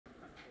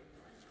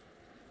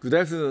Good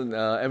afternoon,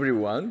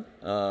 everyone.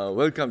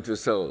 Welcome to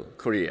Seoul,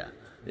 Korea.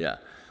 Yeah.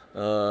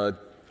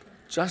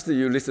 Just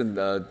you listen,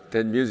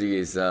 that music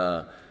is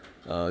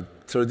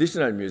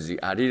traditional music,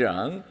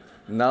 Arirang.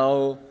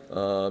 Now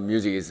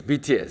music is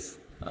BTS.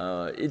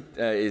 It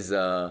is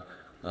a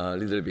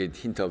little bit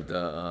hint of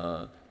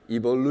the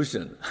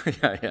evolution.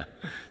 Yeah.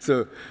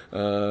 So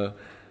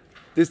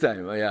this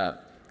time,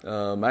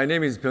 my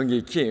name is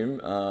Byung-gi Kim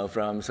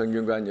from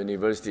Seungkyunkwan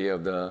University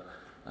of the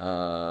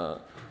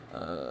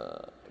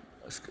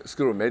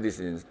School of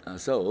Medicine,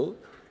 Seoul.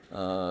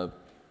 I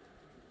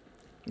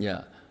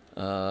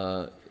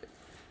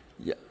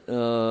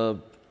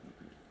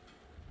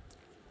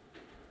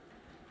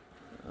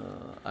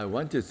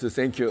wanted to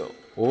thank you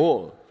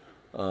all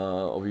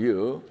of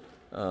you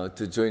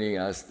to joining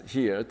us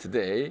here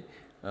today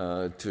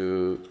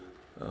to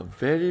a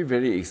very,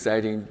 very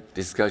exciting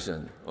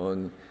discussion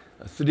on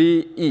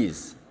 3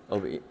 E's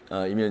of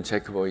immune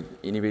checkpoint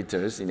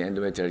inhibitors in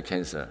endometrial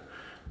cancer.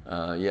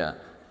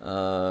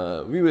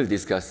 We will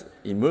discuss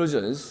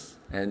emergence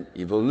and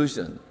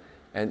evolution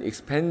and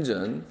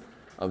expansion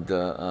of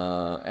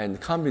the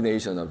and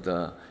combination of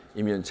the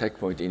immune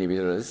checkpoint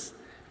inhibitors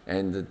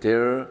and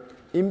their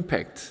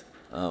impact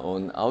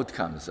on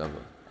outcomes of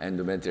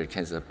endometrial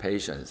cancer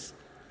patients.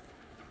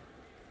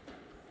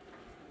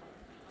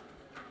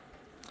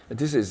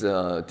 This is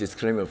a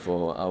disclaimer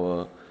for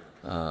our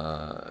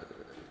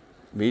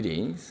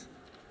meetings.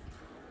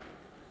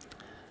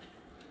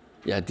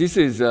 Yeah, this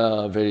is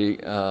a very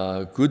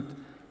good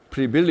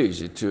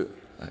privilege to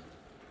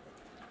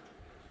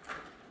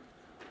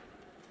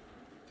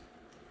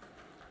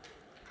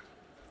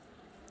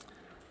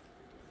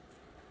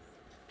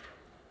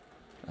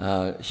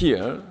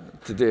here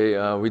today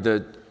with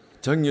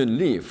Jung-Yoon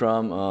Lee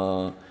from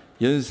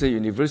Yonsei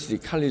University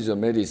College of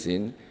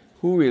Medicine,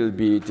 who will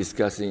be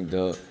discussing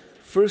the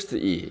first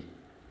E,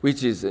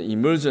 which is the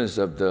emergence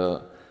of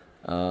the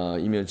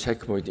immune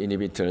checkpoint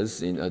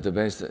inhibitors in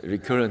advanced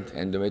recurrent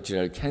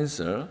endometrial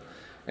cancer,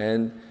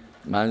 and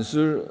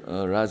Mansur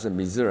Raza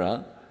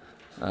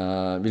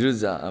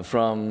Mirza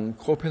from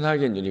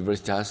Copenhagen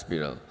University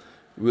Hospital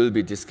will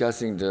be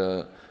discussing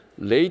the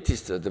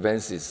latest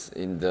advances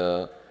in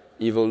the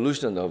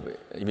evolution of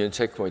immune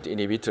checkpoint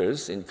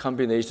inhibitors in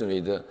combination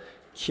with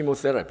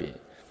chemotherapy.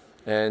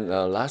 And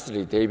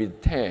lastly,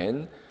 David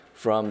Tan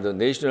from the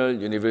National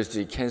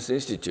University Cancer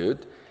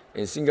Institute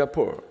in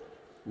Singapore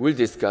will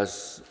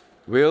discuss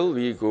where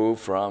we go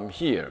from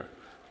here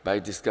by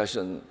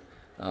discussion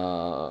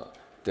the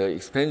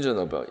expansion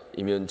of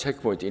immune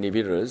checkpoint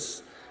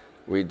inhibitors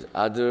with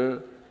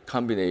other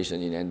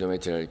combination in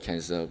endometrial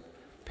cancer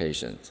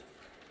patients.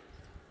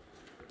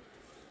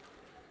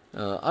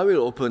 I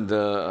will open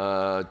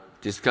the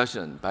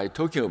discussion by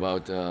talking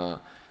about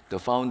the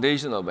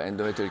foundation of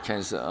endometrial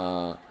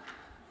cancer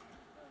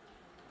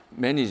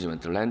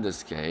management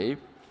landscape.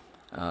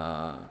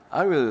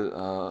 I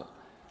will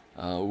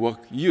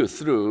walk you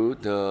through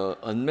the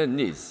unmet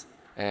needs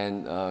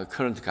and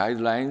current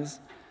guidelines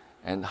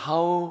and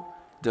how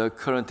the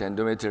current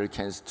endometrial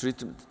cancer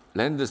treatment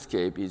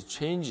landscape is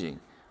changing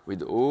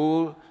with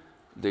all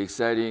the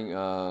exciting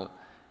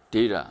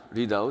data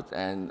readout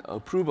and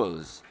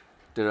approvals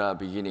that are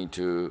beginning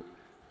to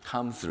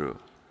come through.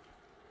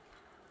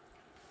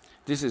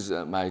 This is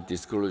my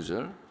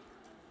disclosure.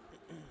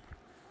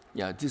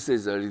 Yeah, this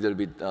is a little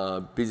bit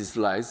busy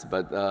slides,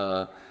 but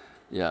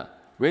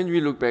when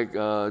we look back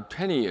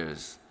 20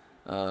 years,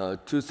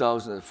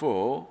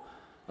 2004,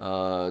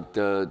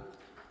 the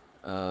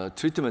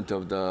treatment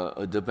of the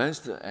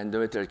advanced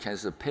endometrial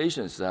cancer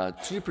patients are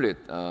triplet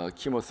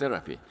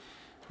chemotherapy,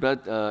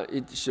 but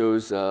it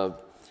shows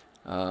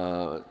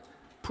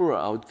poor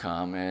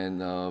outcome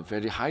and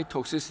very high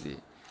toxicity.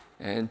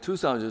 In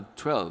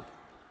 2012,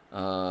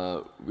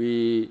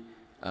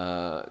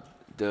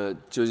 the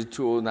JOSI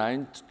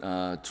 209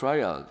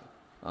 trial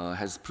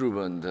has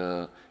proven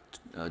the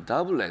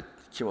doublet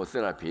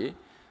chemotherapy,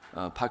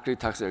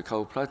 paclitaxel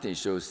carboplatin,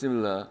 shows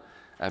similar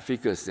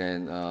efficacy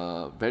and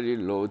very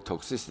low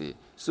toxicity.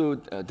 So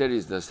that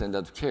is the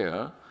standard of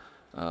care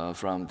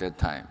from that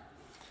time.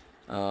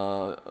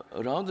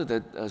 Around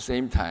that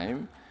same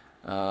time,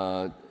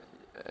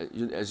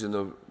 as you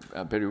know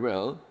very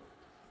well,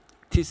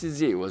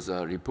 TCGA was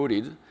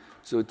reported.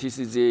 So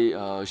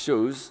TCGA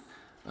shows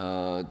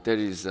there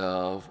is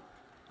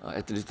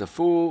at least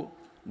 4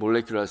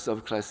 molecular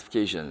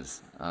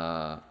subclassifications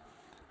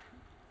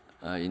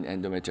in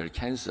endometrial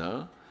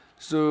cancer.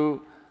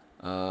 So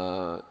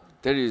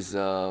there is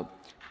a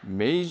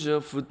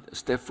major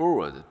step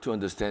forward to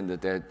understand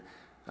that the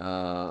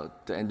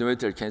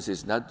endometrial cancer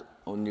is not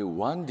only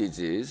one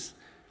disease,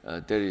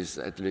 there is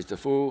at least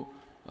 4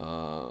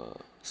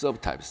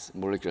 subtypes,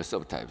 molecular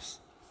subtypes.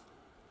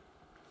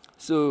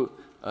 So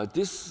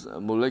these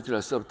molecular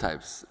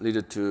subtypes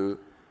led to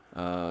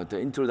the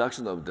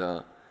introduction of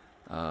the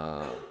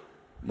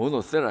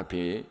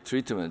monotherapy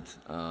treatment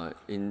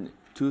in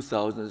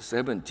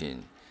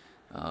 2017.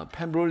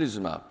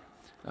 Pembrolizumab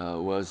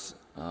was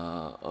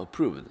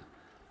approved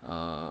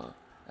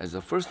as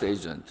a first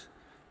agent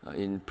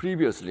in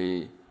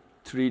previously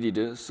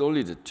treated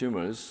solid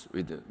tumors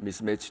with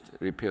mismatched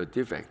repair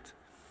defect.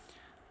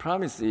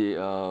 Promisely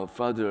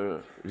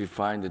further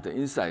refined the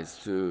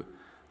insights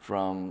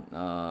from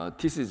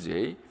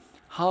TCGA,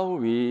 how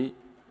we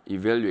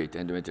evaluate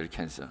endometrial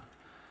cancer.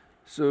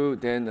 So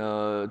then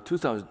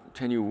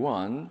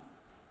 2021,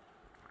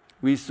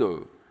 we saw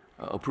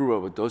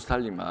approval of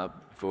dostarlimab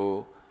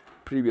for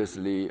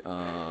previously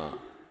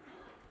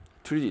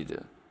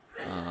treated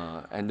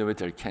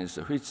endometrial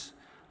cancer, which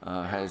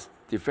has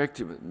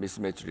defective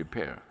mismatch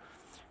repair.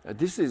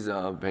 This is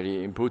a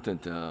very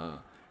important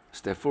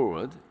step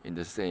forward in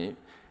the same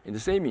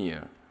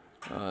year.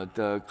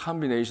 The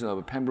combination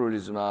of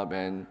pembrolizumab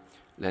and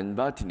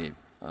lenvatinib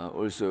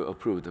also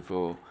approved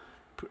for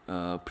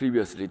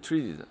previously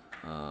treated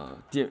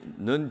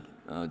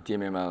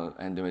non-DMMR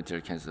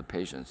endometrial cancer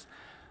patients.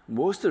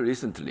 Most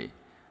recently,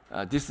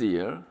 this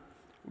year,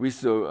 we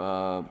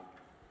saw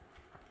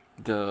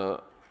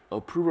the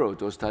approval of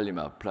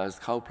dostarlimab plus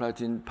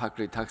carboplatin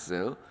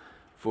paclitaxel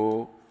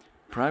for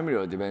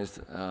primary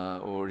advanced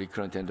or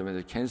recurrent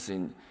endometrial cancer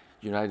in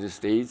United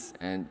States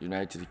and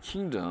United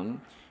Kingdom,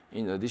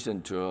 in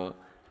addition to a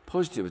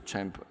positive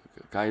CHAMP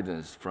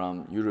guidance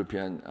from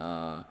European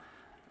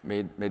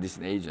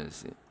Medicine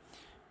Agency.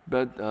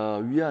 But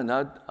we are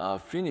not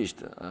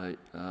finished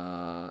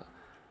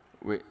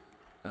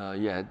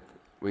yet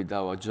with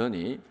our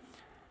journey,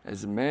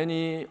 as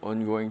many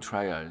ongoing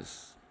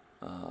trials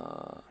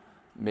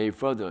may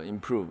further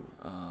improve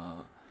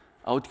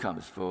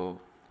outcomes for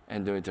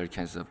endometrial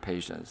cancer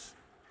patients.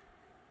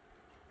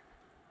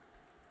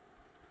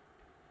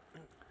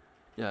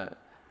 Yeah,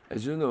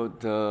 as you know,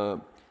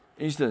 the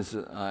incidence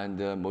and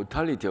the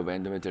mortality of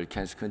endometrial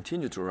cancer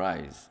continue to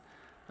rise.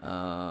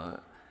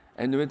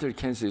 Endometrial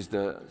cancer is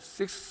the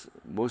 6th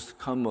most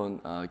common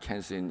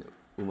cancer in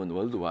women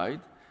worldwide,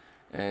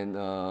 and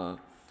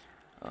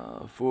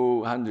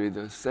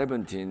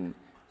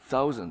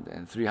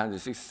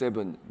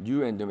 417,367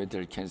 new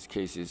endometrial cancer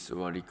cases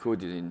were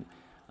recorded in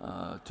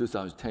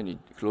 2020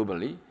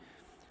 globally.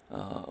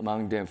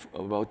 Among them,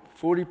 about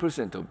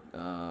 40% of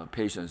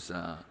patients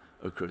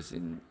occurs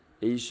in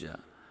Asia.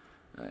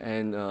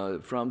 And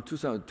from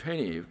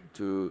 2020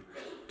 to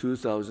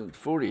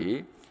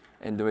 2040,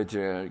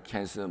 endometrial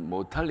cancer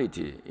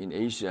mortality in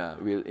Asia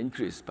will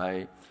increase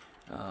by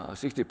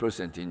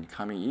 60% in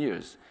coming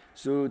years.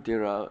 So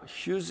there are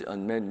huge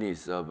unmet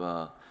needs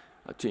to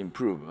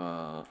improve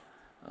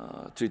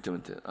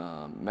treatment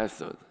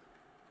method.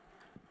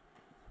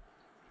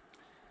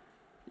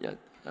 Yeah,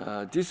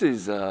 this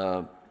is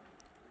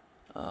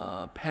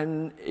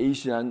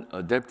Pan-Asian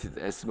adapted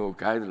ESMO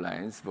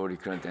guidelines for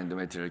recurrent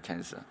endometrial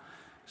cancer.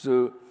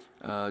 So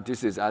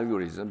this is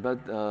algorithm, but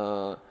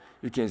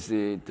you can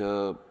see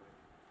the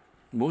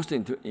most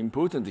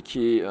important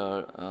key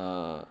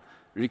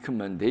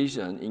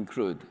recommendation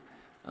include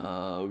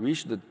we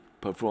should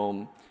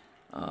perform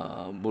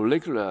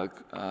molecular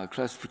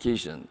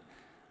classification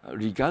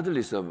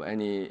regardless of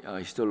any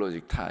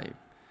histologic type.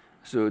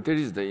 So that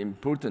is the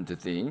important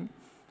thing.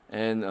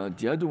 And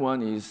the other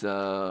one is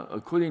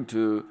according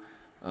to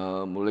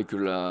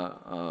molecular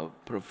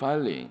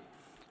profiling,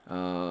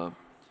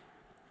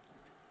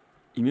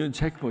 immune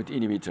checkpoint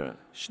inhibitor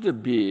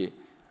should be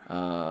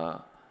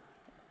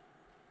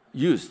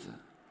used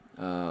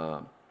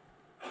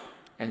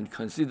and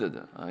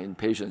considered in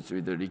patients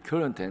with the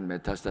recurrent and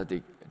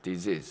metastatic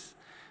disease.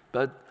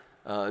 But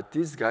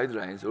these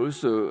guidelines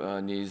also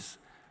needs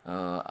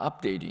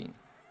updating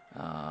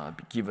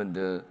given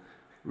the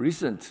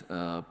recent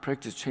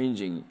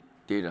practice-changing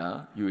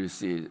data you will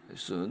see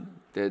soon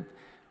that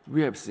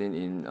we have seen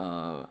in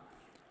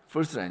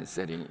first-line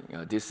setting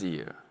this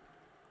year.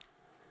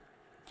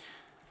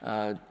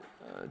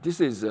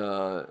 This is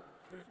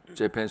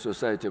Japan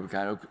Society of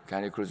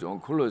Gynecology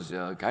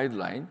Oncology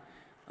guideline,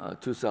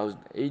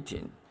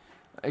 2018.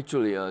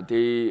 Actually,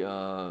 they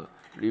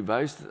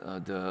revised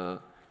the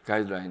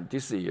guideline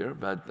this year,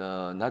 but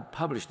not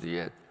published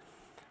yet.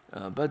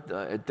 But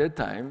at that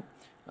time,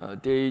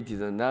 they did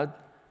not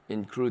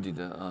include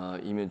the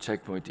immune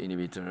checkpoint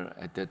inhibitor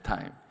at that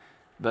time.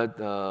 But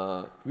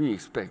we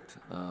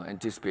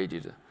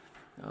anticipated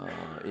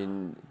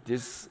in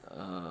this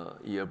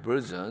year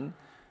version,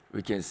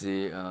 we can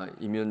see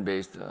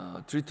immune-based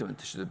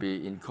treatment should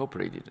be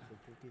incorporated.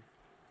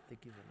 They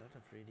give a lot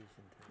of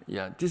radiation therapy.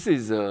 Yeah, this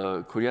is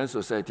Korean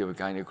Society of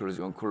Gynecology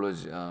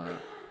Oncology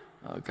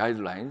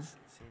guidelines,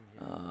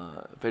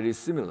 very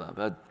similar,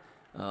 but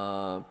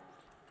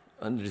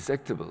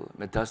unresectable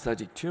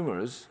metastatic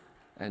tumors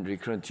and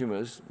recurrent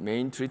tumors,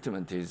 main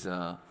treatment is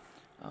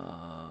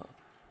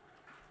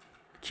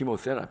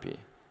chemotherapy.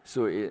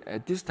 So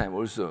at this time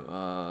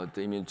also,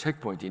 the immune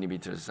checkpoint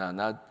inhibitors are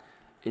not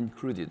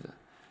included.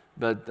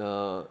 But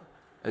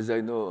as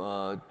I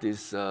know,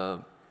 this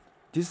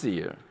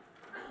year,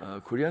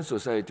 Korean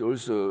Society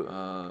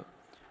also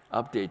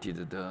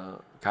updated the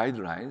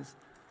guidelines.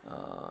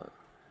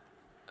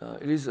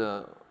 It is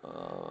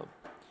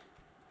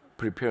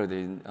prepared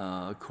in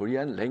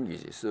Korean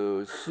language.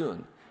 So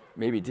soon,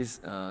 maybe this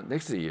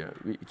next year,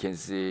 we can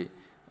see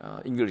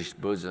English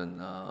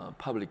version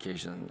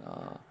publication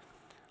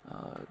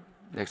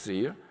next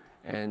year.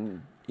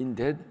 And in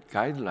that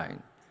guideline,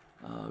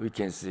 we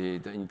can see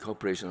the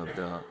incorporation of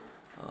the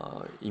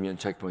immune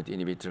checkpoint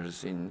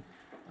inhibitors in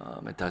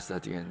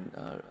metastatic and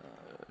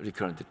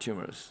recurrent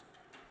tumors.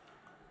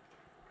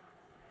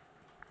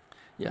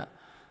 Yeah,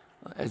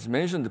 as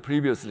mentioned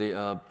previously,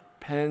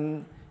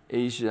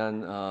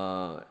 Pan-Asian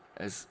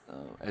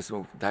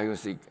ESMO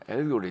diagnostic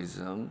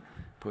algorithm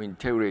for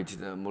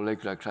integrated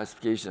molecular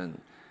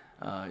classification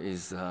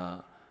is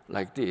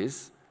like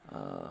this.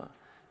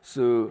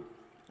 So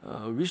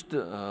we should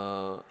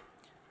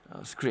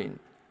screen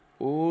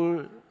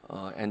all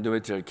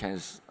endometrial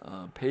cancer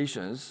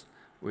patients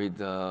with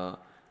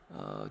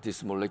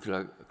this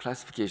molecular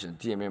classification,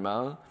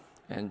 DMMR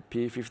and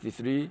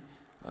P53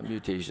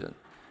 mutation,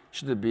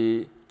 should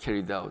be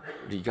carried out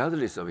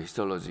regardless of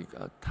histologic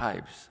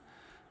types.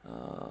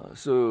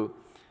 So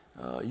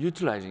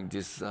utilizing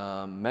these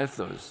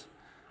methods,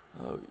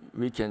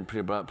 we can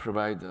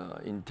provide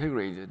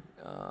integrated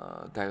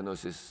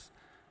diagnosis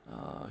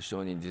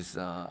shown in this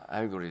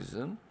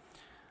algorithm.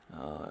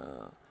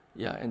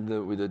 Yeah, and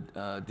with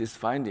these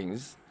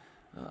findings,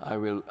 I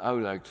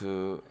would like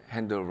to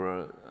hand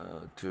over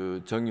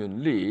to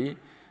Jung-Yoon Lee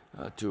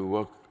to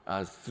walk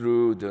us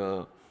through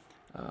the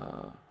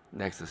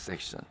next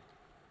section.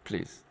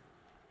 Please.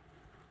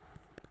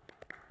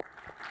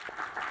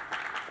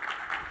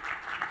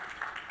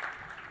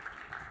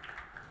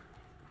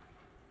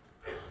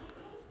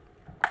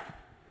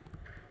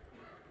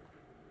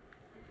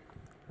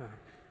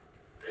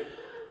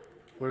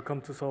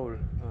 Welcome to Seoul.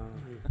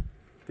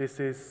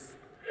 This is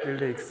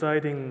really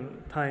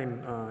exciting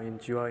time in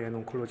GI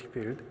and oncology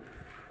field,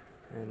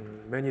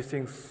 and many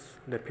things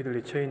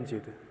rapidly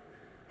changed.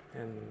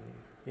 And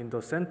in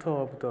the center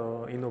of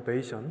the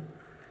innovation,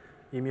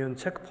 immune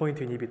checkpoint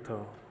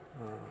inhibitor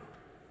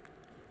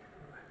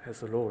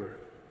has a role.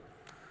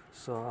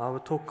 So I will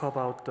talk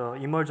about the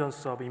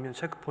emergence of immune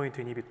checkpoint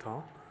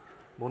inhibitor,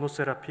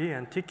 monotherapy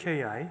and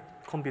TKI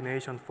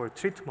combination for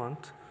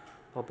treatment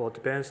of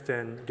advanced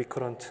and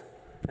recurrent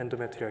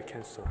endometrial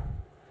cancer.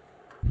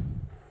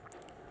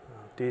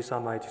 These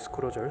are my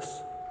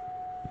disclosures.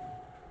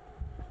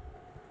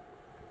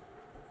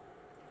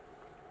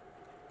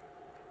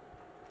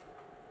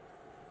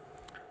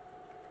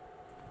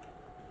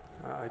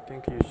 I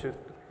think you should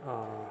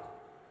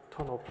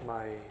turn off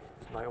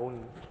my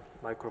own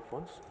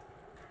microphones.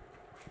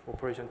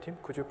 Operation team,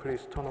 could you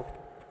please turn off?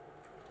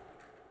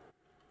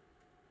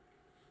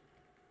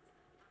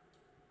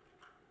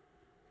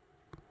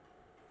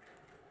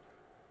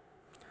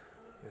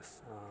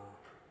 Yes.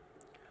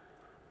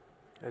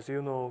 As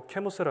you know,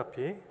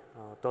 chemotherapy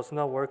does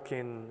not work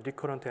in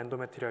recurrent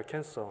endometrial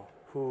cancer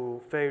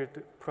who failed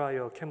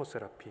prior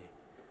chemotherapy.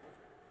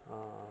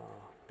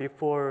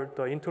 Before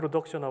the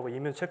introduction of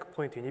immune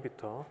checkpoint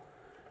inhibitor,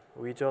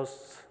 we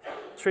just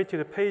treated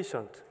the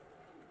patient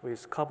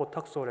with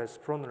carbotaxol as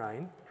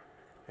frontline,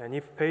 and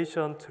if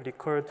patient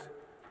recurred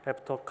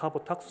after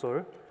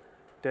carbotaxol,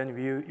 then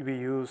we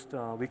used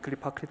weekly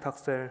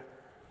paclitaxel,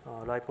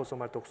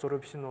 liposomal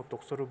doxorubicin or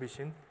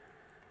doxorubicin,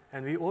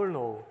 and we all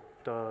know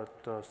the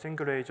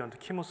single agent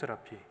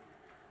chemotherapy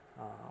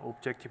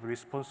objective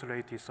response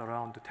rate is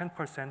around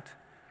 10%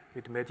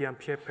 with median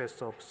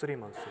PFS of 3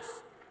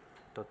 months.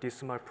 The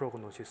dismal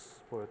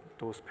prognosis for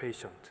those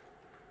patients.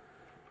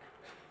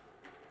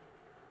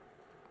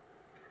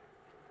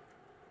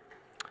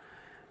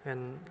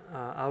 And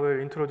I will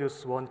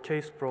introduce one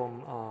case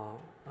from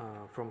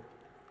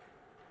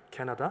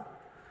Canada.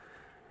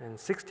 And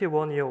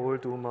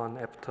 61-year-old woman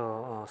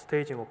after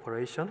staging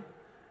operation,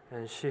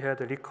 and she had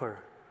a recur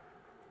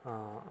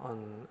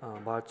on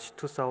March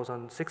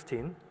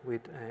 2016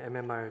 with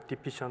MMR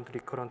deficient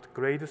recurrent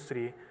grade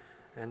 3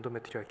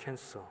 endometrial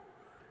cancer.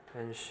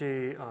 And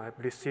she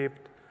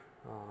received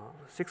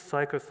 6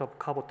 cycles of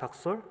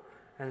carbotaxol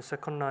and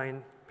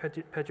second-line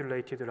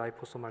pegylated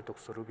liposomal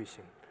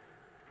doxorubicin.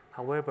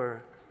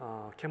 However,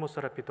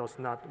 chemotherapy does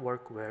not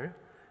work well,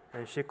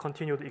 and she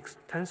continued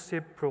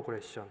extensive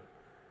progression.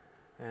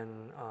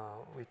 And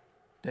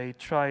they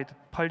tried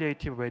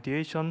palliative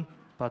radiation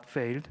but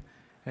failed,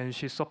 and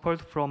she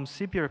suffered from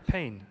severe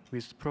pain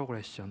with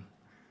progression.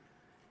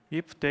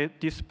 If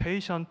this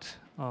patient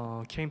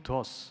came to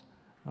us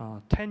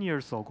 10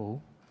 years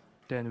ago,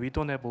 then we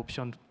don't have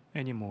option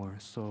anymore.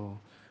 So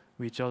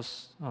we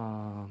just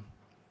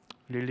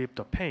relieve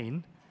the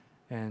pain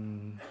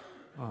and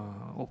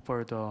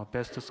offer the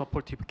best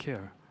supportive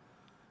care.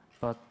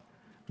 But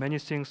many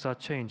things are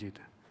changed.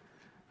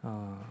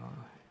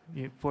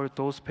 For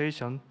those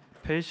patients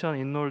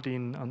enrolled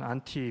in an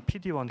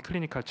anti-PD-1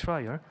 clinical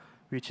trial,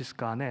 which is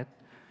GARNET,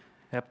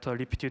 after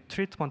repeated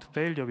treatment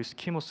failure with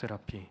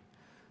chemotherapy.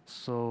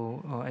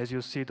 So as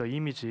you see the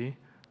image,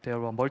 there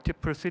were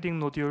multiple seeding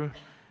nodules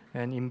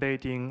and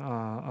invading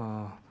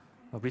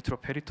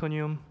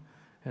retroperitoneum,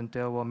 and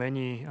there were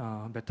many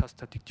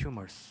metastatic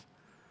tumors.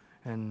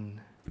 And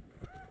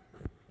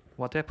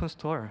what happens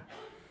to her?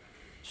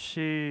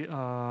 She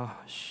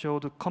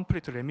showed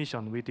complete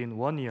remission within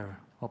 1 year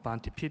of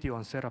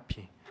anti-PD-1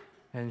 therapy,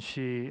 and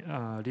she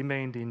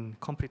remained in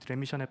complete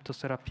remission after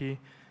therapy,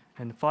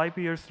 and 5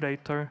 years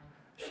later,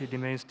 she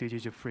remains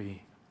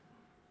disease-free.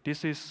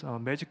 This is a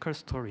magical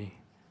story.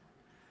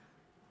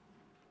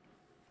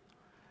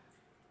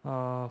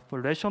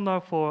 For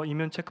rationale for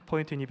immune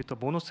checkpoint inhibitor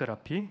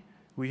monotherapy,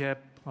 we have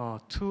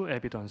 2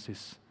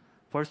 evidences.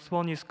 First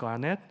one is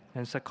Garnet,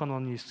 and second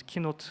one is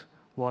Keynote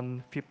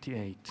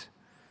 158.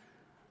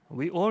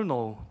 We all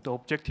know the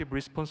objective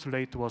response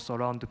rate was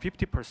around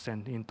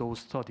 50% in those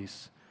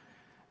studies.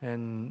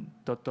 And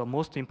the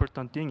most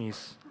important thing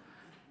is,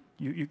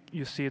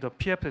 you see the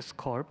PFS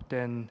curve,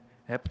 then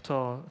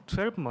after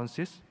 12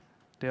 months,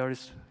 there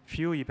is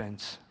few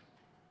events.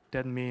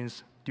 That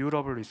means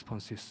durable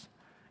responses.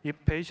 If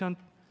patient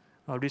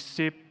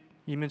receive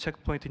immune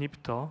checkpoint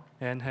inhibitor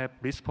and have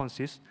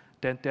responses,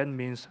 then that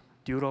means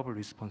durable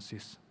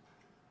responses.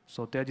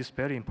 So that is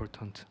very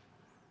important.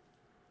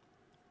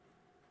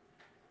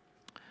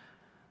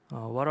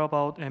 What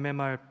about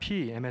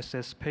MMR-P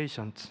MSS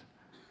patients?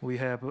 We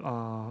have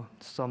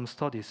some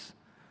studies.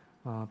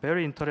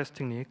 Very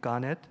interestingly,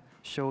 Garnet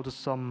showed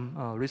some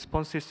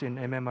responses in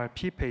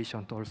MMR-P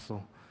patient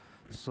also.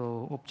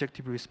 So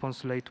objective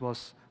response rate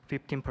was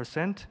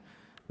 15%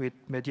 with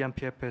median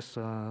PFS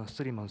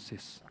 3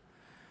 months.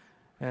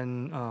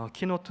 And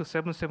Keynote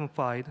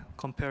 775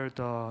 compared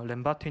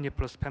lenvatinib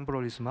plus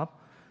pembrolizumab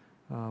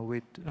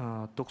with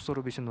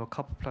doxorubicin or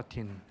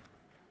carboplatin,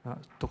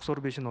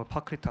 doxorubicin or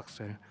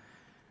paclitaxel.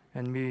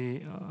 And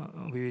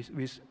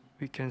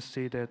we can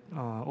see that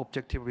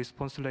objective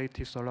response rate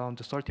is around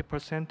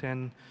 30%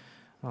 and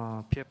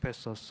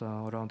PFS was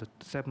around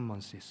 7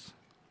 months.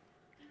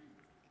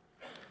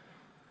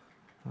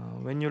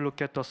 When you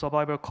look at the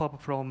survival curve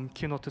from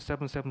Keynote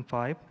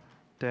 775,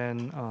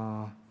 then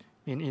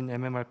in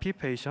MMR-P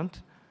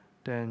patient,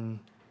 then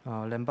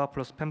lenva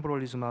plus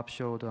pembrolizumab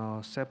showed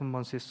 7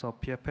 months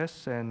of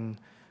PFS and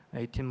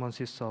 18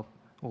 months of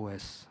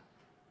OS.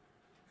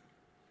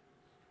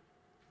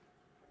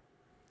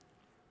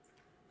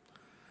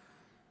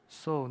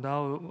 So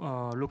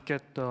now look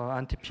at the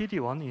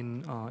anti-PD-1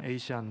 in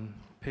Asian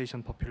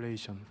patient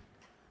population.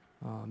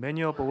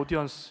 Many of the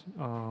audience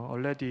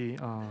already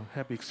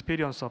have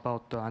experience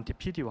about the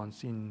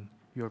anti-PD-1s in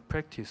your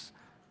practice,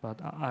 but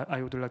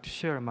I would like to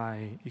share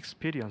my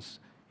experience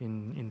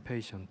in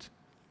patient.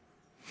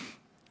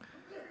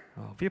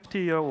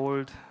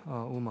 50-year-old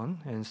woman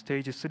and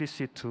stage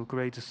 3C2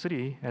 grade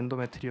 3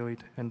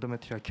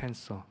 endometrial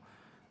cancer.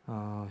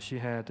 She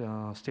had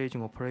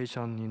staging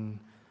operation in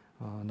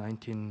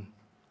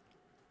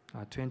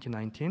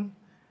 2019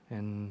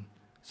 and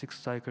 6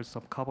 cycles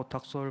of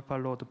carbotaxol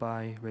followed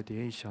by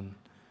radiation.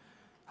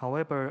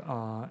 However,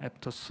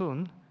 after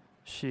soon,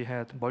 she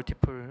had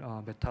multiple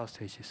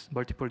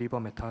liver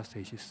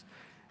metastases.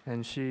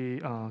 And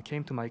she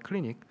came to my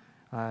clinic.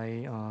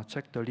 I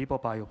checked the liver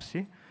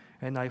biopsy,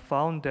 and I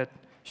found that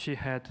she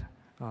had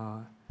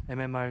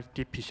MMR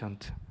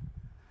deficient.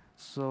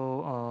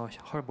 So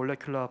her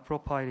molecular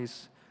profile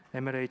is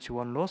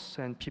MLH1 loss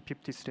and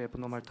P53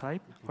 abnormal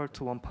type,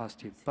 HER2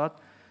 positive. But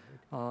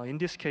in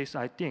this case,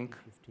 I think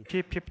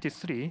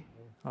P53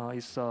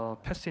 is a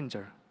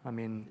passenger. I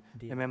mean,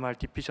 MMR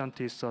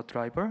deficient is a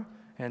driver,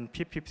 and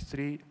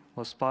P53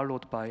 was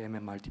followed by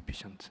MMR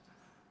deficient.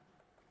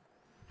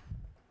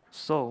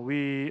 So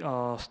we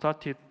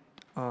started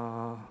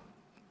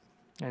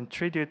and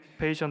treated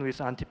patient with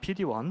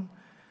anti-PD-1,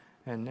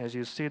 and as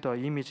you see the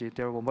image,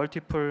 there were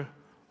multiple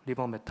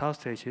liver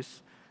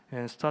metastases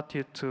and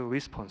started to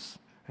response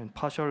and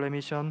partial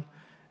remission,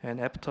 and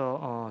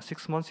after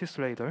 6 months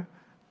later,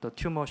 the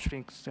tumor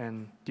shrinks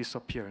and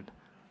disappeared,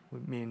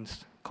 which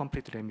means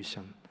complete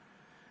remission.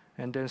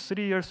 And then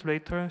 3 years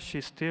later,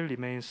 she still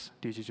remains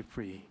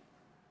disease-free.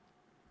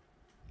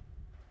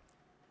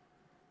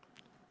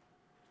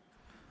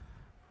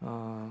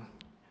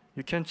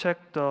 You can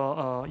check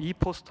the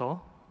e-poster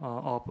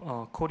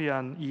of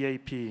Korean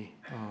EAP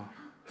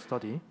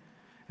study,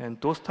 and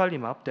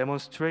dostarlimab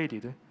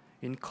demonstrated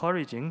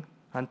encouraging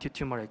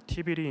anti-tumor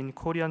activity in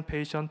Korean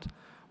patients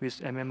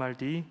with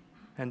MMRD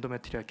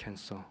endometrial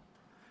cancer.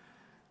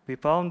 We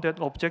found that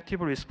objective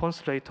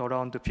response rate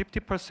around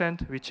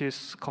 50%, which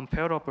is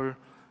comparable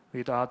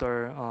with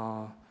other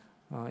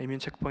immune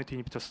checkpoint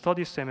inhibitor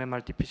studies,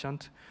 MMR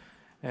deficient.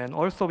 And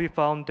also we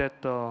found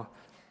that the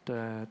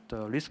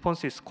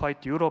response is quite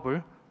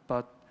durable,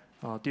 but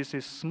this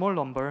is small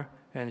number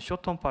and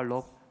short-term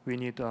follow-up, we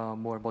need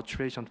more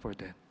maturation for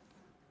that.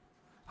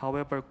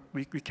 However,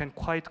 we can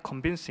quite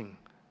convincing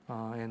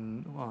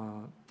and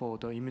for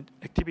the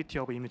activity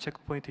of immune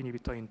checkpoint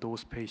inhibitor in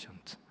those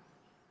patients.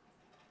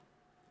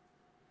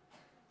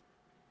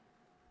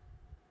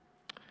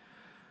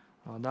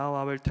 Now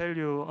I will tell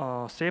you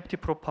safety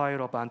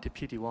profile of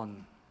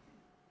anti-PD-1.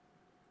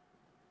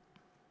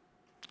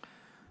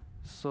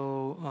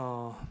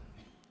 So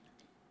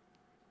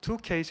 2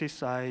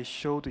 cases I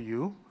showed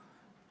you.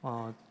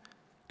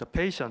 The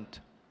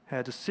patient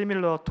had a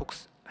similar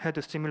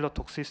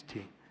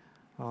toxicity.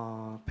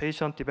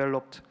 Patient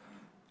developed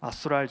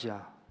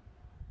arthralgia,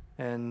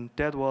 and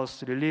that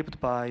was relieved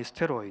by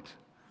steroid.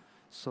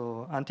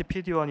 So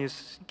anti-PD-1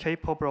 is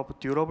capable of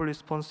durable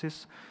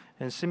responses,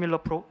 and similar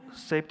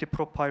safety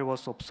profile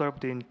was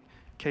observed in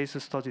case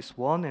studies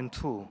 1 and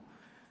 2.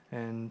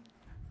 And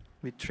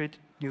we treat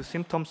new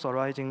symptoms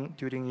arising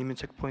during immune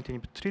checkpoint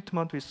inhibitor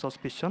treatment with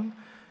suspicion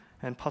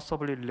and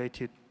possibly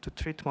related to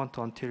treatment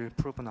until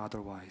proven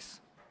otherwise.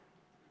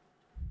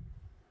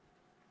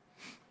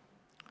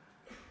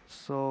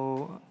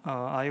 So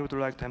I would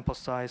like to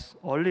emphasize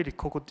early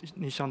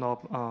recognition of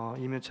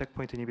immune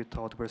checkpoint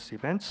inhibitor adverse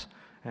events,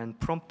 and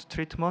prompt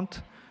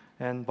treatment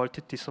and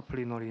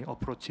multidisciplinary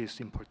approach is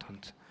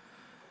important.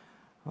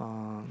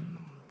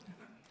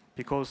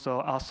 Because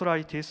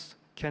arthritis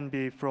can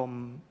be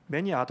from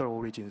many other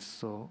origins.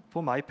 So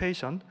for my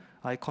patient,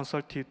 I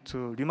consulted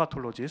to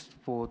rheumatologist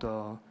for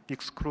the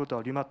exclude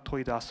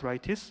rheumatoid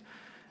arthritis,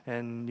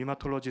 and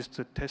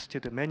rheumatologists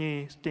tested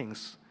many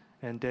things,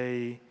 and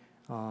they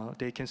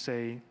could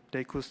say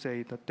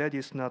that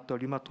is not the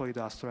rheumatoid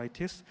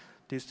arthritis.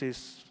 This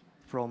is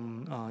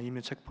from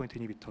immune checkpoint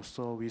inhibitor.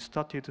 So we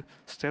started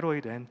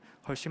steroid, and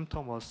her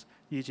symptom was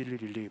easily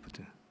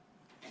relieved.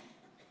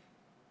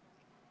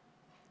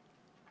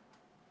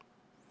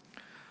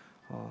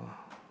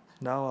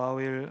 Now I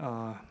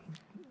will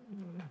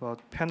about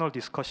panel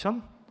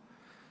discussion.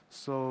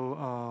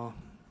 So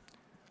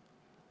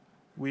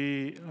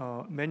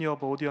many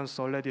of audience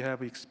already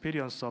have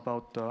experience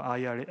about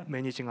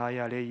managing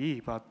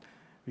IRAE, but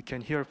we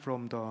can hear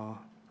from the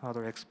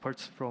other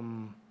experts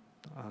from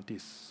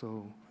this.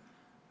 So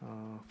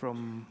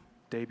from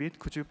David,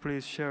 could you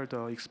please share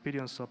the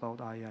experience about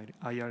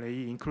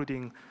IRAE,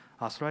 including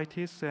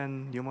arthritis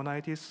and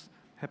pneumonitis,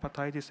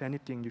 hepatitis,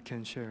 anything you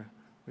can share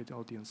with the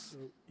audience?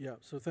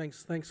 So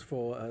thanks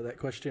for that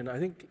question. I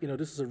think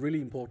this is a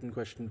really important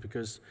question,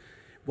 because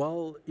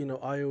while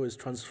IO is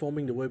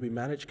transforming the way we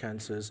manage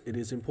cancers, it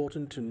is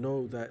important to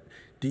know that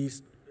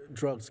these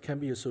drugs can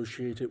be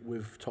associated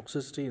with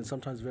toxicity, and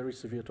sometimes very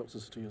severe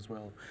toxicity as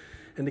well.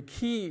 And the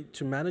key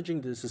to managing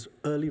this is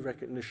early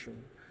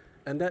recognition.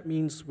 And that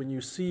means when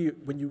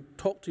you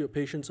talk to your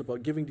patients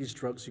about giving these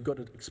drugs, you've got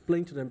to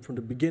explain to them from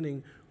the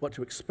beginning what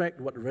to expect,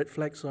 what the red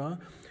flags are,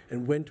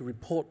 and when to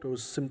report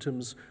those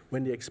symptoms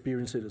when they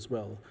experience it as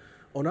well.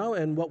 On our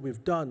end, what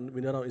we've done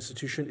within our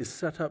institution is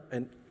set up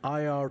an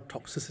IR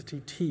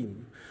toxicity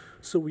team.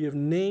 So we have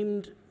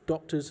named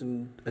doctors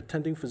and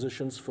attending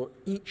physicians for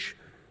each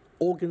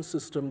organ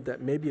system that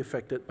may be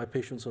affected by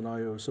patients on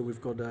IO. So we've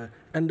got an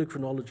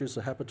endocrinologist,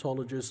 a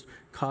hepatologist,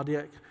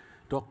 cardiac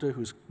doctor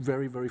who's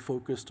very, very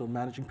focused on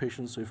managing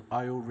patients with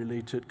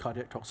IO-related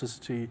cardiac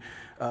toxicity.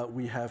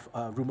 We have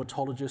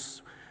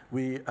rheumatologists.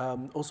 We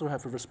also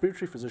have a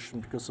respiratory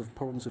physician because of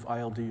problems with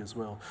ILD as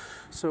well.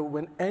 So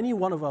when any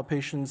one of our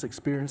patients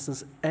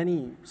experiences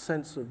any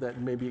sense of that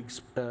maybe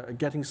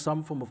getting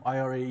some form of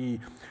IRAE,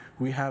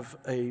 we have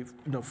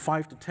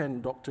 5 to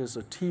 10 doctors,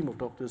 a team of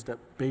doctors that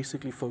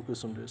basically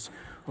focus on this.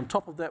 On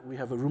top of that, we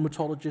have a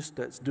rheumatologist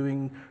that's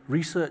doing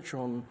research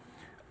on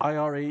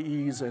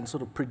IRAEs and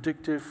sort of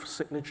predictive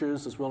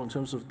signatures as well in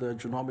terms of the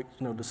genomic,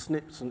 the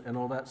SNPs and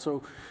all that.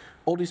 So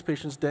all these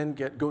patients then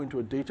go into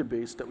a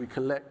database that we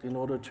collect in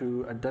order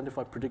to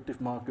identify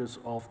predictive markers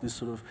of this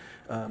sort of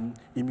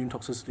immune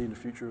toxicity in the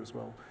future as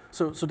well.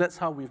 So that's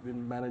how we've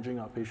been managing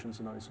our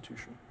patients in our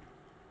institution.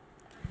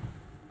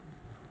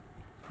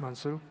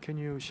 Mansur, can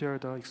you share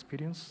the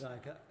experience?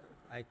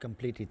 I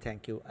completely,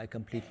 thank you. I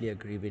completely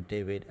agree with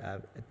David.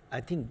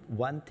 I think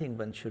one thing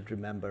one should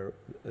remember,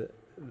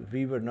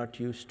 we were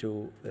used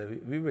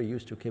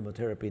to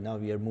chemotherapy. Now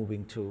we are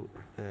moving to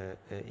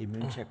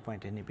immune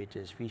checkpoint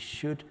inhibitors. We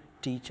should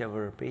teach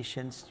our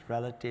patients,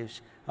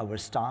 relatives, our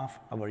staff,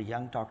 our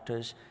young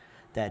doctors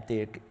that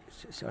their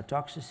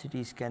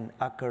toxicities can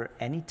occur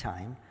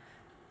anytime.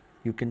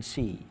 You can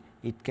see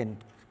it can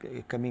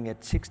coming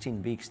at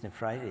 16 weeks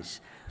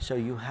nephritis. So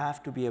you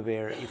have to be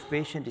aware, if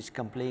patient is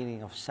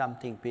complaining of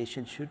something,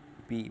 patient should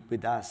be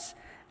with us,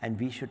 and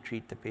we should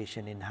treat the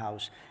patient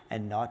in-house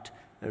and not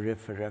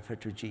refer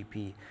to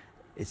GP.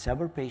 It's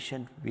our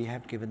patient, we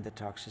have given the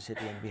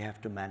toxicity and we have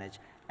to manage.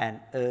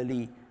 And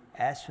early,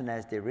 as soon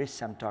as there is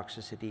some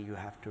toxicity, you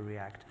have to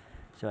react.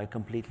 So I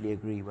completely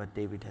agree what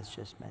David has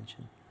just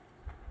mentioned.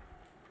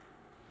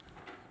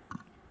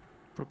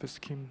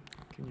 Professor Kim,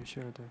 can you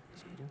share the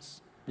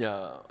experience?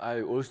 Yeah,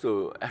 I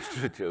also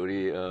absolutely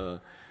agree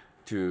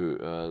to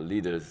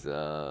leaders'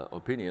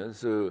 opinion.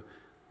 So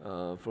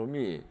for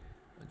me,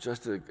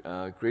 just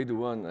grade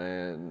 1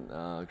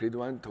 and grade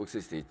 1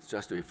 toxicity,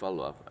 just a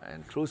follow-up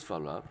and close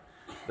follow-up.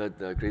 But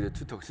grade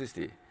 2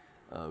 toxicity,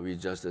 we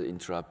just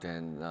interrupt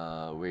and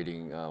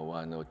waiting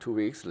 1 or 2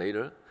 weeks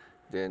later,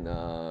 then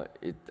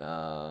it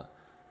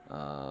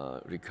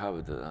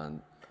recovered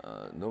and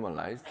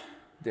normalized.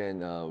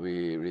 Then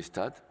we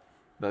restart.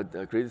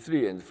 But grade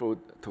 3 and 4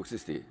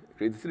 toxicity,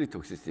 grade 3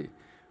 toxicity,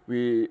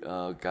 we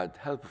got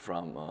help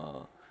from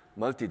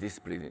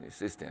multidisciplinary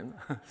system.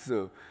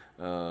 So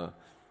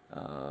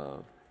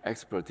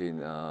expert in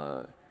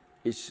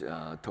each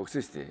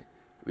toxicity,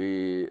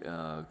 we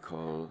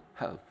call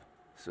help.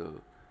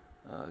 So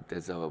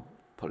that's our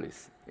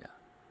policy. Yeah.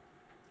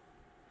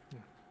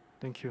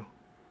 Thank you.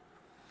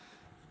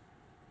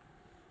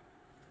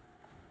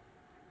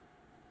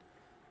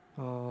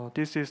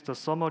 This is the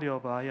summary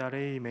of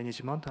IRA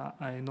management.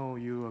 I know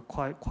you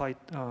quite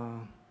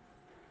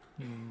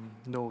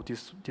know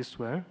this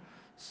well.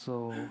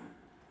 So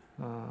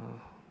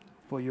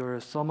for your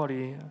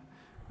summary,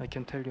 I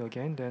can tell you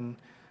again. Then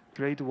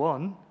grade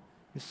 1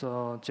 is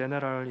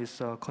general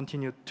is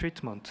continued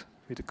treatment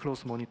with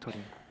close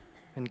monitoring,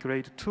 and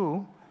grade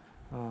 2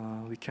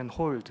 we can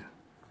hold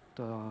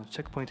the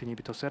checkpoint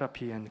inhibitor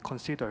therapy and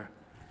consider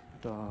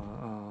the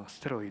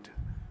steroid.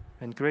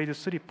 And grade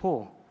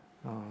 3-4,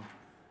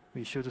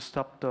 we should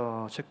stop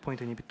the checkpoint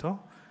inhibitor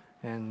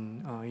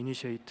and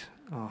initiate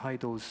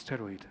high-dose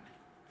steroid.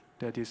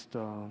 That is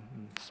the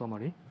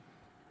summary.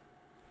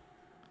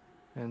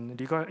 And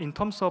in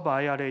terms of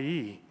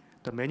IRA,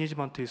 the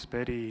management is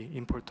very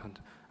important.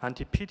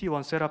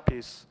 Anti-PD-1 therapy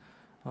is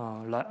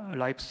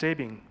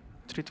life-saving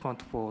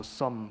treatment for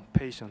some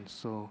patients.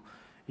 So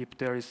if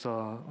there is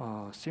a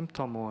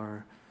symptom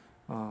or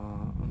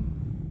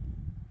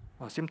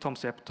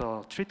symptoms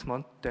after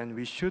treatment, then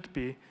we should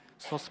be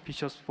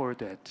suspicious for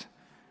that.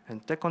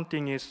 And second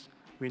thing is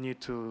we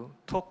need to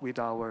talk with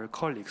our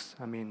colleagues.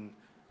 I mean,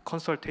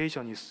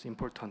 consultation is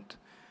important.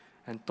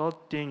 And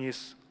third thing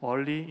is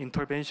early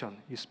intervention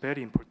is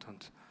very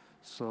important.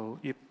 So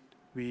if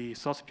we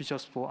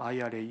suspicious for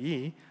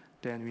IRAE,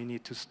 then we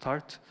need to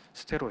start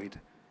steroid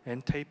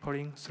and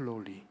tapering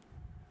slowly.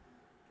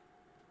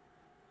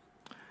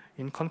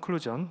 In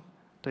conclusion,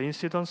 the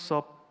incidence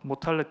of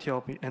mortality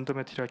of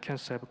endometrial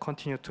cancer have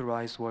continued to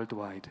rise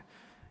worldwide.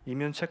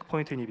 Immune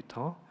checkpoint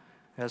inhibitor,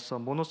 as a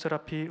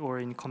monotherapy or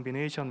in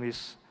combination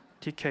with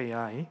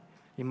TKI,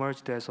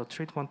 emerged as a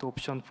treatment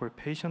option for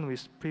patients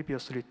with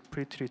previously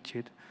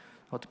pretreated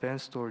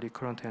advanced or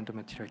recurrent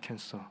endometrial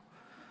cancer.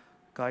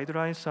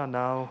 Guidelines are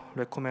now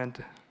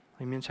recommend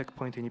immune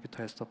checkpoint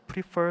inhibitor as the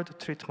preferred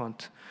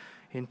treatment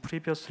in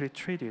previously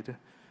treated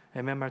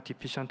MMR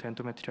deficient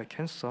endometrial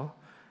cancer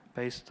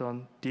based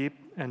on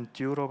deep and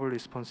durable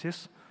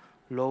responses,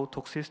 low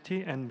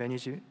toxicity, and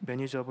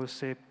manageable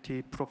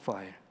safety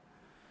profile.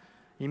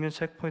 Immune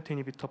checkpoint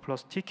inhibitor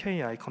plus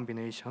TKI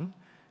combination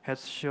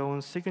has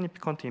shown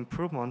significant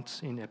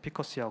improvements in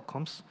efficacy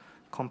outcomes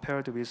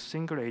compared with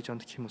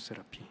single-agent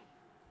chemotherapy.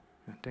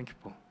 Thank you,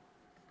 Paul.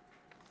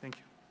 Thank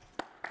you.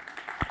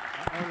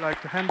 I would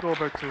like to hand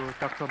over to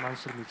Dr.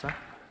 Mansur Mirza.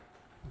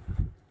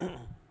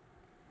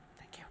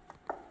 Thank you.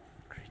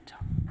 Great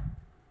job.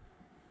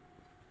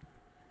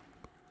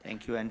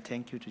 Thank you, and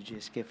thank you to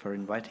GSK for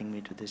inviting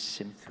me to this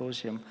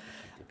symposium.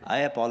 I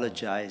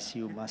apologize,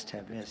 you must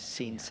have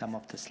seen some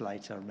of the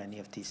slides or many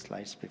of these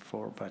slides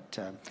before, but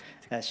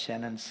as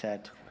Shannon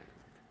said,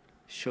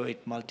 show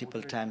it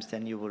multiple times,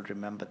 then you will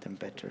remember them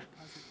better.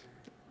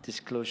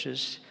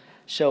 Disclosures.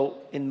 So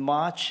in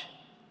March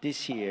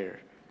this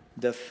year,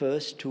 the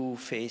first 2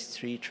 phase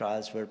 3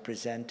 trials were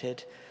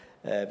presented.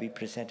 We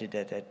presented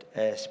it at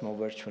ESMO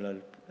Virtual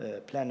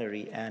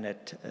Plenary and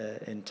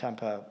in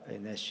Tampa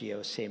in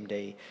SGO same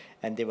day,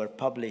 and they were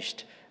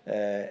published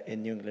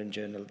in New England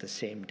Journal the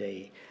same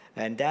day.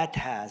 And that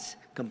has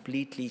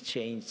completely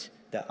changed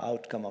the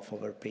outcome of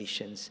our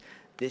patients.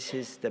 This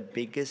is the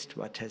biggest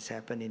what has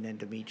happened in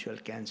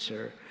endometrial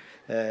cancer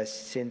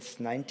since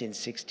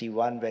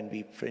 1961 when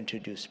we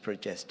introduced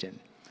progestin.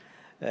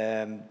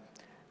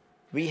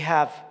 We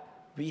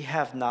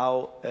have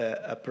now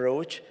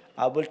approach.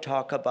 I will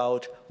talk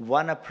about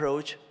one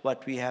approach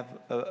what we have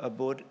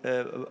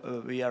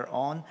we are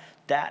on.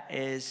 That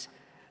is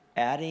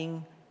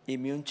adding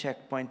immune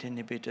checkpoint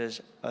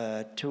inhibitors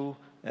to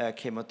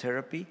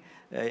chemotherapy.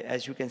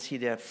 As you can see,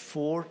 there are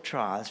 4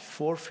 trials,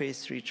 4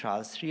 phase 3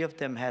 trials. 3 of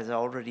them has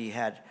already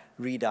had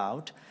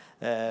readout.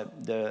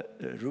 The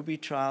Ruby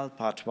trial,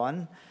 part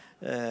 1,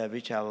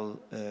 which I will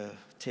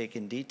take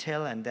in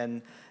detail, and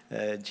then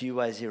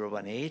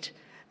GY018.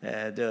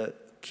 The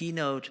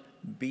keynote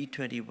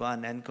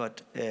B21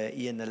 ENCOT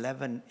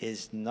EN11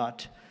 is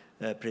not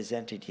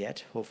presented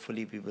yet.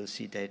 Hopefully, we will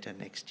see data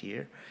next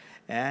year.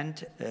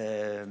 And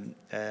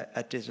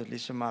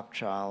atezolizumab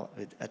trial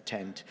with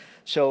ATTENT.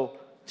 So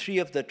 3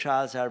 of the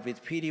trials are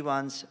with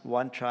PD-1s,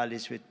 1 trial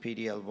is with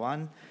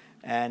PD-L1,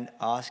 and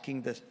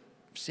asking the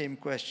same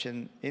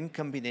question in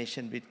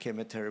combination with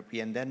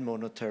chemotherapy and then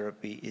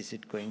monotherapy, is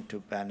it going to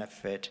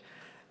benefit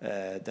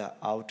the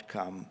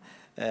outcome?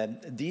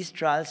 These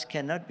trials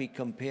cannot be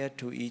compared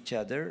to each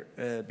other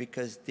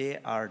because they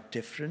are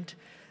different,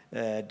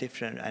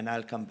 and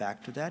I'll come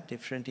back to that,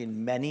 different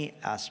in many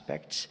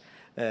aspects.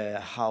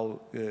 How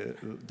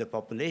the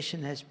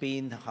population has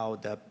been, how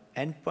the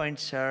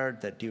endpoints are,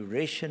 the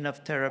duration of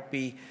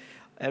therapy.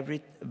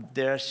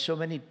 There are so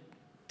many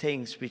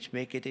things which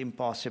make it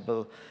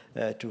impossible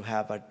to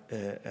have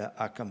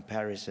a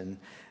comparison.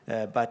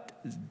 But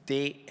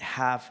they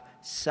have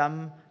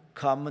some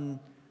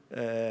common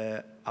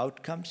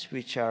outcomes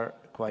which are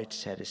quite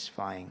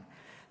satisfying.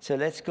 So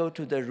let's go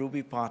to the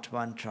Ruby Part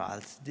 1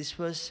 trials. This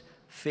was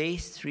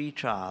phase 3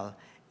 trial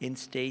in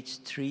stage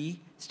 3,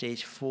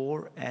 stage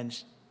 4,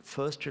 and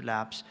first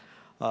relapse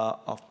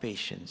of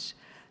patients.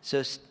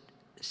 So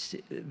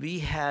we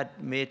had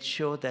made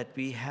sure that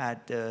we had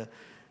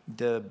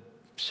the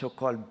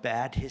so-called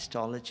bad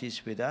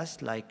histologies with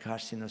us, like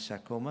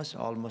carcinosarcomas.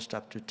 Almost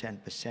up to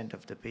 10%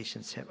 of the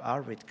patients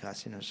are with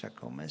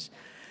carcinosarcomas.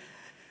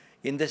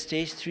 In the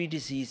stage 3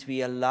 disease,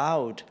 we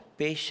allowed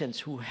patients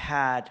who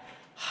had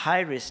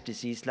high-risk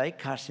disease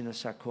like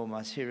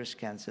carcinosarcoma, serous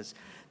cancers.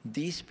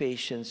 These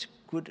patients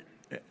could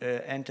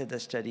enter the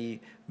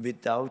study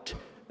without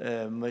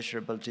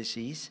measurable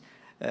disease.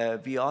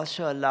 We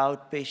also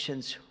allowed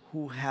patients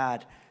who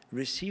had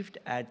received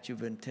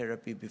adjuvant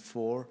therapy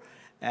before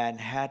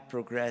and had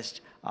progressed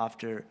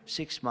after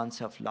 6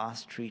 months of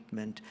last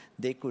treatment.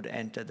 They could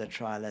enter the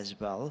trial as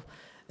well.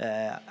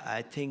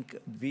 I think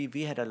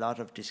we had a lot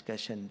of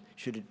discussion,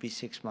 should it be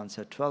 6 months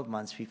or 12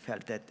 months? We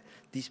felt that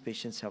these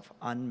patients have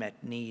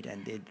unmet need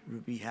and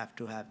we have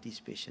to have these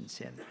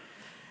patients in.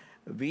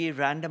 We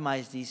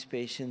randomized these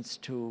patients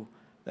to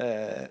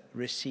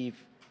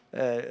receive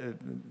the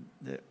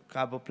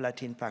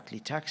carboplatin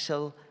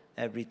paclitaxel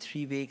every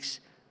 3 weeks,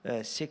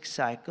 6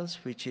 cycles,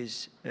 which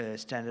is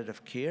standard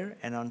of care.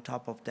 And on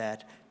top of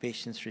that,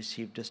 patients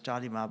received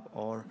dostarlimab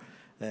or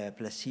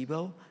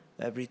placebo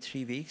every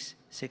 3 weeks,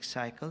 6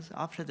 cycles.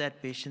 After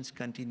that, patients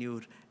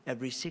continued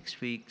every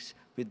 6 weeks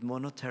with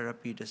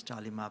monotherapy,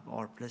 dostarlimab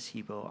or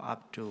placebo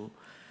up to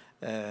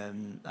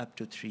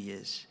 3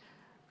 years.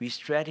 We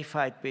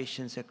stratified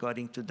patients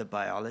according to the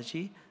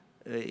biology.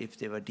 If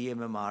they were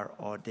DMMR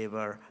or they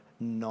were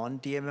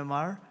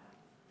non-DMMR,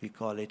 we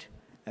call it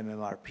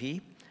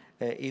MMRP.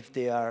 If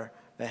they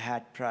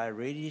had prior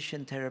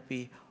radiation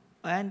therapy,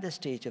 and the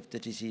stage of the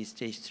disease,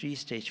 stage 3,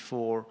 stage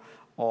 4,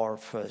 or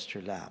first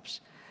relapse.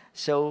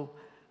 So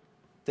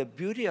the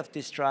beauty of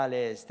this trial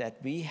is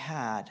that we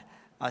had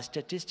a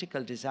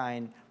statistical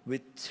design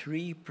with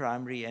 3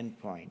 primary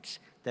endpoints,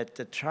 that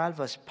the trial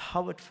was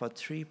powered for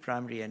 3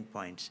 primary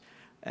endpoints,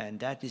 and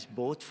that is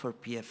both for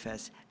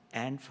PFS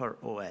and for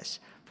OS.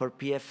 For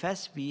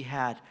PFS,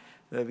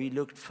 we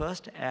looked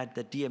first at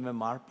the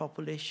DMMR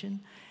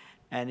population,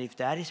 and if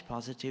that is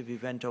positive, we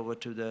went over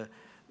to the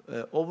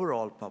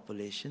overall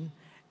population,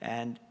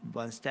 and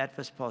once that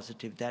was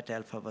positive, that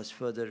alpha was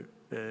further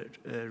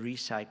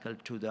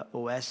recycled to the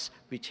OS,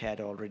 which had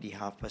already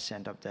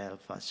 0.5% of the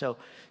alpha.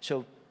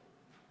 So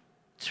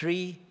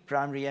 3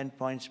 primary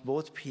endpoints,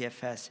 both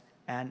PFS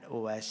and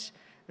OS,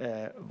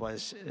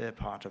 was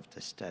part of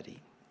the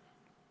study.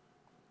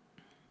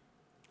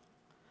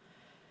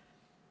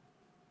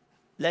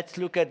 Let's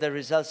look at the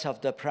results of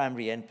the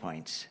primary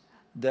endpoints.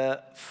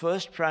 The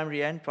first primary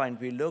endpoint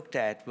we looked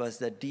at was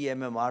the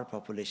DMMR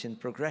population,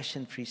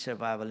 progression-free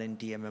survival in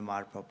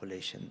DMMR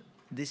population.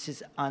 This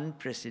is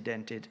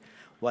unprecedented,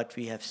 what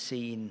we have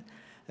seen.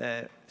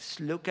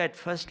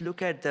 First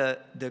look at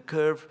the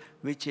curve,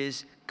 which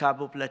is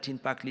carboplatin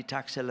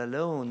paclitaxel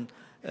alone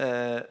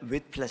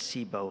with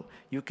placebo.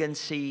 You can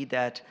see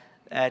that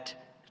at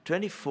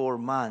 24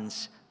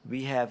 months,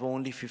 we have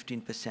only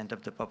 15%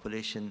 of the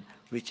population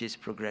which is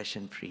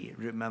progression-free.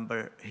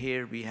 Remember,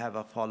 here we have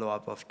a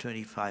follow-up of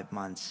 25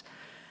 months.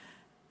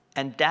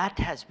 And that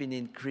has been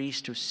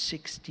increased to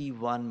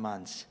 61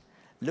 months.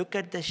 Look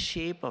at the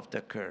shape of the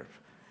curve.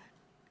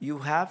 You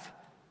have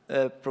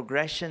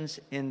progressions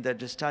in the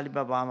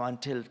dostarlimab arm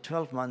until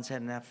 12 months,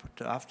 and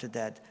after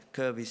that,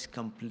 curve is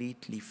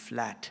completely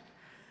flat,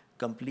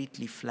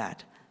 completely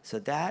flat. So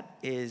that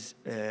is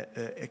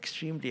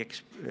extremely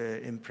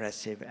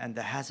impressive, and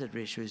the hazard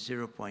ratio is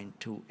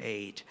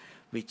 0.28,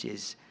 which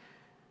is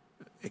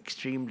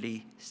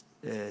extremely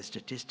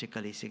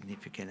statistically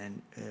significant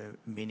and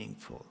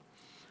meaningful.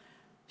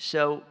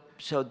 So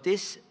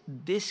this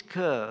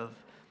curve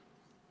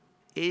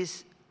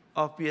is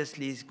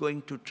obviously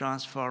going to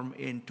transform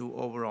into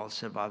overall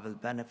survival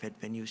benefit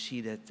when you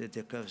see that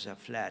the curves are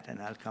flat,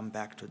 and I'll come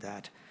back to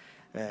that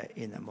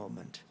in a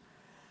moment.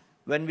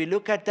 When we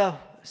look at the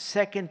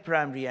second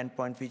primary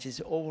endpoint, which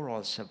is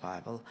overall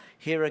survival,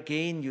 here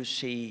again you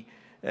see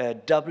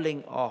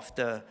doubling of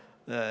the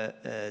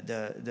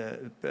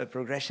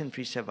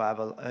progression-free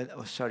survival,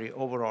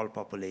 overall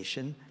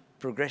population,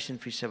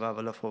 progression-free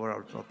survival of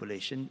overall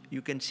population.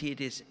 You can see it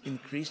is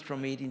increased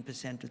from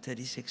 18% to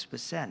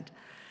 36%.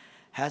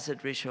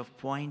 Hazard ratio of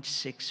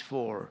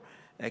 0.64,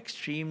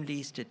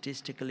 extremely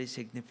statistically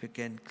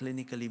significant,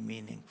 clinically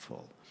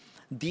meaningful.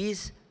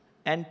 These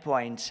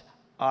endpoints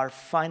are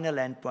final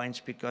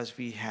endpoints because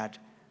we had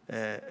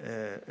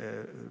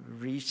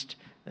reached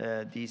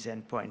these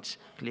endpoints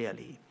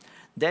clearly.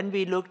 Then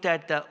we looked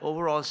at the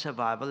overall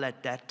survival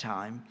at that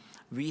time.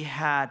 We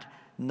had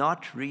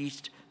not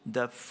reached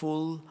the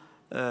full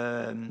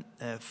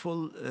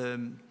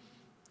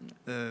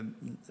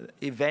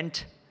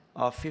event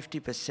of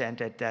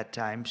 50% at that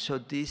time. So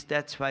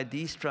that's why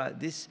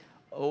this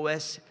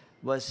OS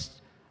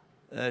was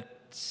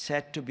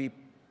said to be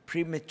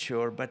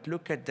premature, but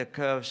look at the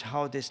curves,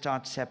 how they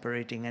start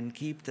separating and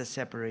keep the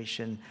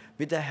separation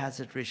with a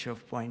hazard ratio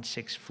of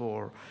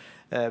 0.64,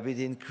 with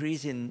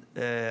increase in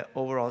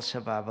overall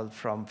survival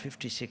from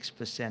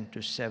 56% to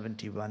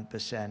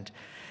 71%.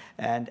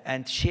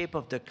 And shape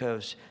of the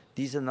curves,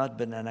 these are not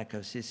banana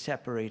curves, they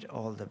separate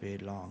all the way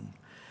along.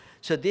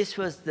 So this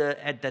was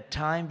at the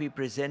time we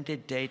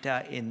presented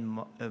data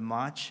in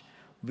March,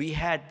 we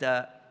had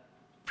the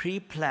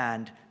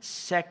pre-planned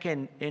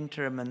second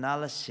interim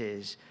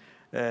analysis,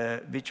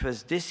 which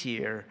was this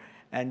year,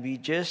 and we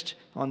just,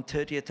 on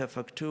 30th of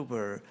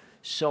October,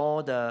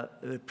 saw the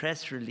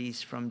press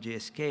release from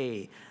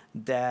GSK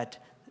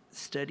that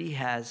study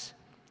has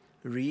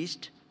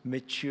reached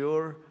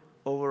mature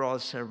overall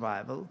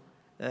survival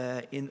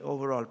in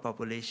overall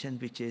population,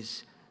 which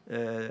is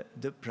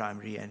the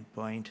primary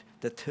endpoint,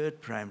 the third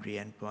primary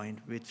endpoint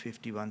with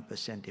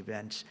 51%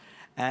 events.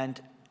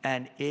 And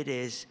it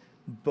is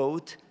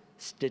both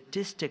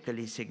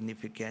statistically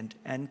significant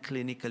and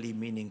clinically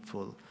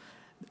meaningful.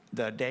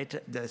 The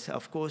data,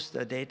 of course,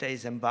 the data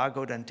is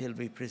embargoed until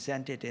we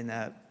present it in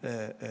a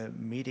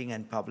meeting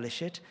and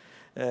publish it.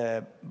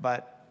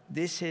 But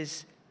this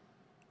is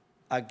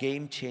a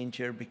game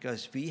changer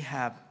because we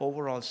have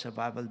overall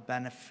survival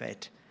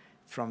benefit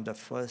from the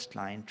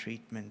first-line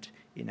treatment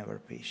in our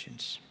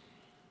patients.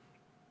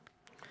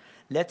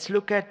 Let's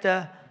look at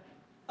the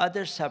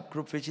other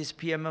subgroup, which is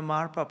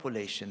pMMR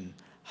population,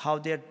 how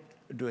they're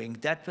doing.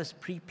 That was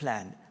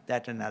pre-planned,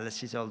 that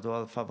analysis, although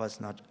alpha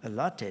was not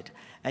allotted.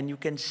 And you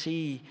can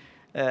see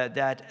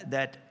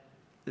that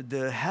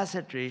the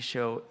hazard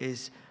ratio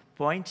is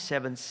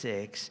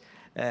 0.76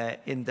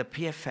 in the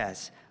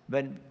PFS.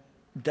 When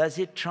does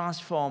it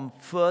transform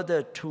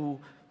further to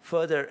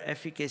further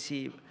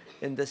efficacy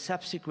in the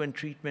subsequent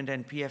treatment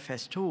and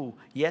PFS2?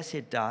 Yes,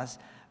 it does,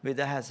 with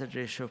a hazard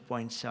ratio of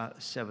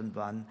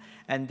 0.71.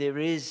 And there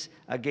is,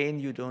 again,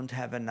 you don't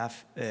have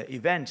enough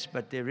events,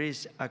 but there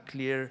is a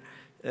clear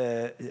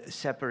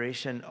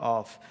separation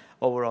of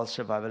overall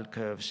survival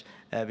curves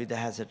with a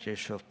hazard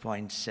ratio of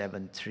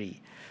 0.73.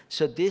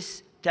 So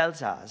this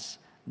tells us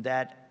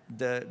that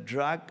the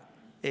drug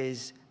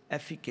is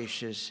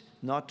efficacious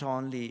not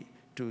only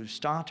to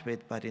start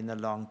with, but in the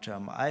long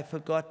term. I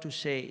forgot to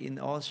say,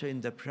 also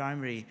in the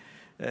primary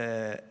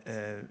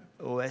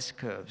OS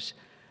curves,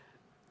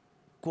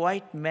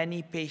 quite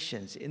many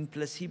patients in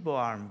placebo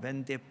arm,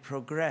 when they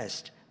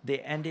progressed, they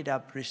ended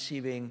up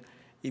receiving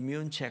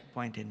immune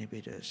checkpoint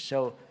inhibitors.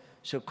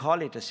 So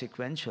call it a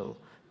sequential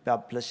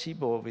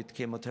placebo with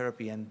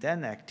chemotherapy and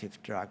then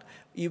active drug.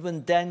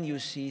 Even then you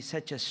see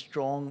such a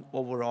strong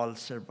overall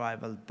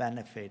survival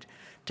benefit,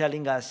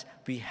 telling us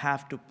we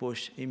have to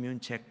push immune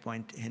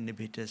checkpoint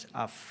inhibitors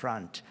up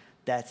front.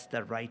 That's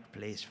the right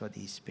place for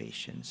these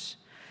patients.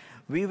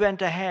 We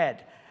went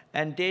ahead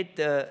and did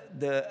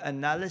the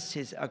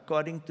analysis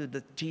according to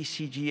the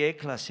TCGA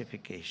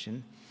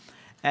classification.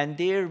 And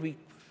there we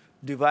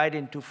divide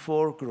into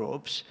 4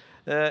 groups.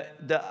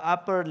 The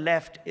upper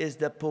left is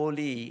the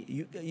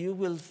poly. You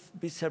will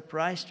be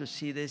surprised to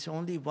see there's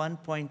only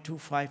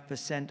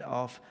 1.25%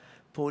 of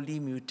poly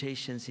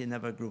mutations in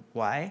our group.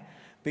 Why?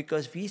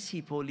 Because we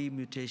see poly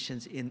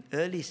mutations in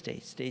early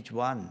stage, stage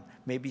 1,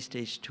 maybe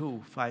stage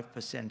 2, 5%,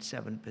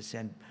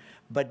 7%.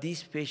 But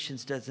these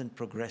patients doesn't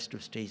progress to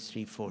stage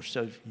 3, 4.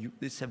 So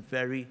it's a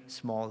very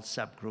small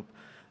subgroup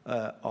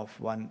of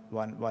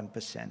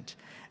 1%.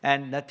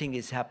 And nothing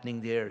is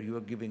happening there. You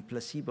are giving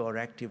placebo or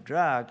active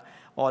drug,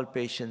 all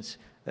patients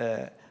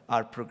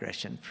are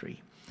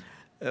progression-free.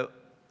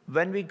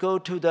 When we go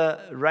to the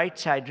right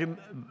side,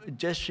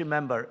 just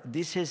remember,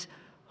 this is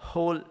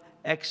whole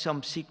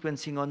exome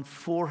sequencing on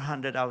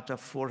 400 out of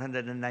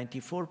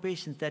 494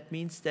 patients. That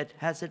means that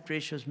hazard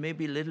ratios may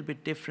be a little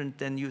bit different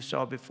than you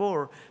saw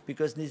before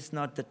because this is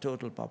not the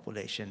total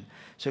population.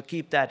 So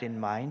keep that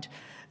in mind.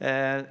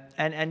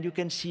 And you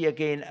can see,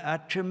 again, a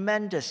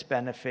tremendous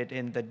benefit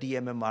in the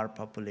dMMR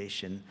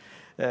population.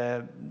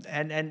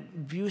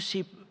 And you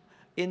see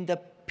in the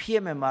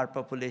pMMR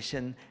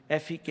population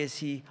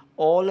efficacy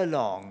all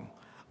along.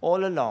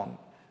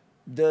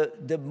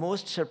 The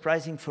most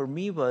surprising for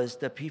me was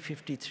the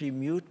p53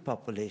 mute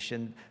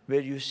population, where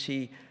you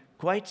see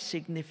quite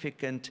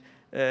significant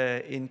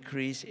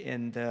increase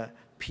in the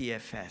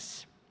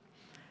PFS.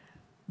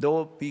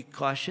 Though be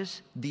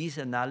cautious, these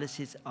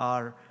analyses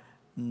are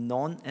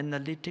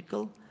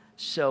non-analytical,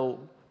 so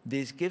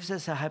this gives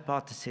us a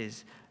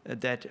hypothesis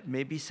that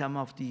maybe some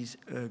of these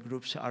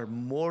groups are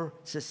more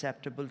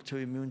susceptible to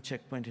immune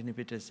checkpoint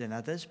inhibitors than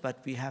others, but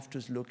we have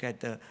to look at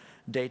the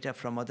data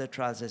from other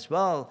trials as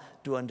well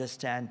to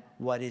understand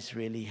what is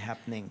really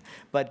happening.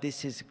 But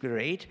this is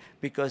great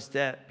because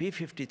the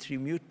p53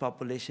 mute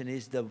population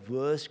is the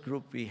worst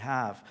group we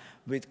have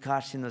with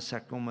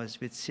carcinosarcomas,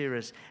 with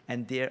serous,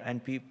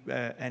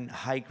 and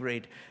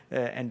high-grade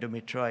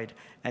endometrioid,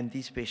 and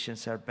these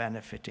patients are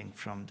benefiting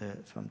from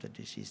the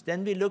disease.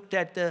 Then we looked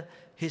at the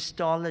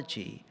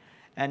histology.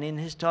 And in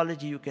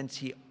histology, you can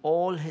see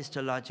all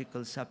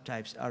histological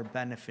subtypes are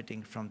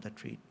benefiting from the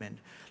treatment.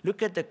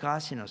 Look at the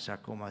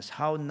carcinosarcomas,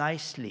 how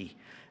nicely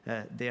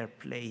they are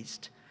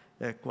placed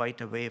quite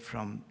away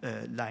from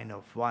line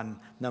of 1.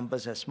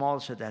 Numbers are small,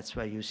 so that's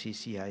why you see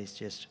CI is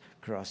just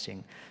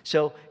crossing.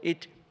 So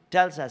it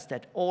tells us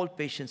that all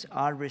patients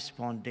are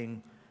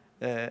responding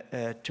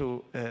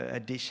to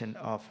addition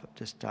of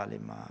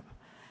dostarlimab.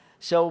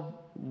 So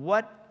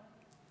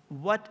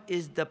what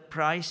is the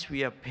price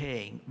we are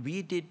paying?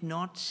 We did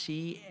not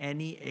see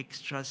any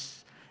extra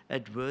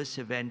adverse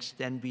events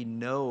than we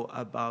know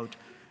about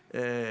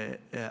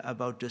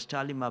about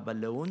dostarlimab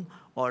alone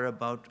or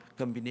about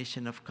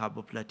combination of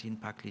carboplatin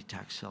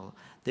paclitaxel.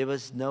 There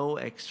was no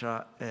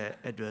extra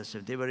adverse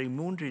event. They were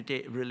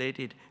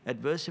immune-related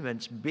adverse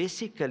events.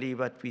 Basically,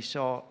 what we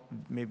saw,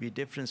 maybe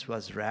difference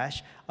was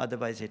rash.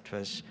 Otherwise, it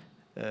was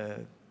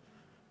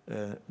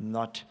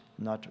not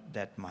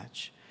that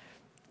much.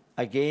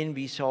 Again,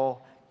 we saw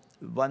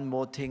one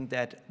more thing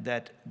that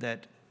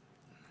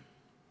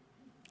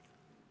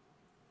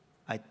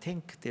I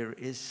think there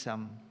is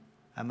some.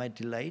 Am I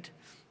delayed?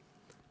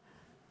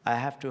 I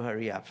have to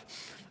hurry up.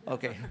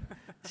 Okay.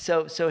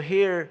 So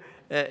here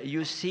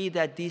you see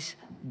that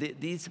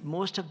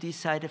most of these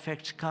side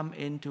effects come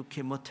into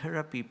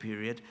chemotherapy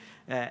period,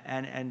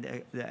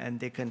 and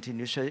they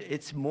continue. So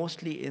it's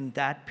mostly in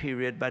that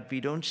period, but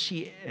we don't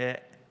see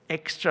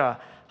extra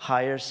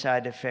higher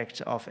side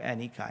effects of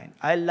any kind.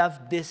 I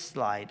love this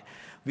slide.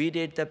 We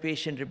did the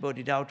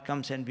patient-reported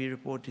outcomes, and we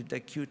reported the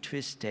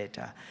Q-twist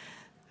data.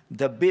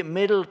 The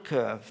middle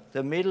curve,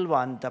 the middle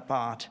one, the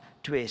part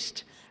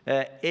twist,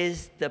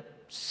 is the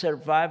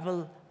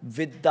survival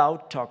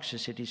without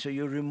toxicity. So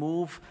you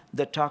remove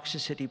the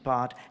toxicity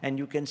part, and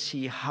you can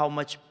see how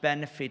much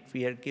benefit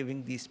we are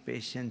giving these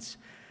patients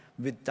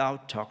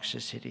without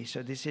toxicity.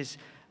 So this is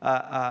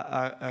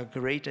a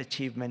great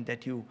achievement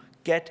that you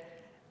get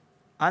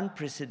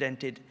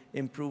unprecedented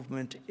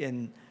improvement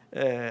in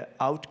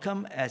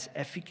outcome as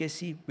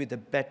efficacy with a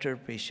better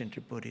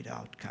patient-reported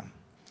outcome.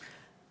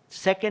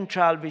 Second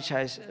trial which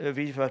was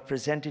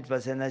presented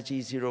was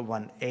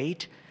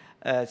ENERGY-018,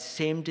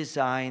 same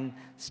design,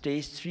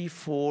 stage 3,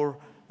 4,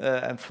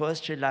 and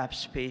first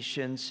relapse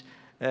patients,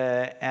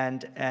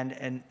 and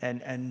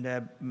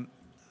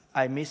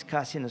I miss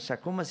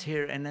carcinosarcomas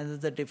here. And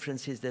another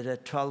difference is that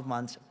at 12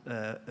 months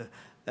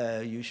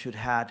you should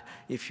have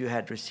if you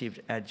had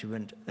received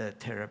adjuvant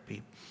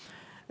therapy.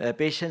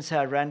 Patients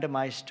are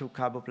randomized to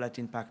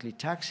carboplatin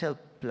paclitaxel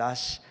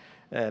plus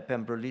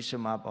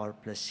pembrolizumab or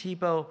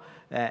placebo,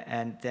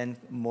 and then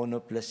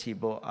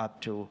monoplacebo up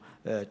to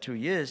 2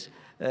 years.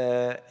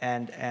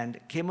 And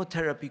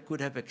chemotherapy could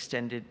have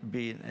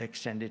been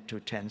extended to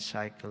 10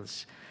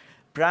 cycles.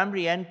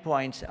 Primary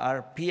endpoints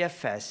are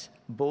PFS,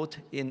 both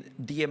in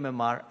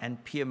DMMR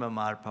and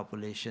PMMR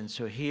populations.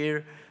 So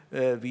here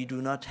we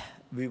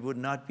would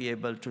not be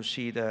able to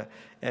see the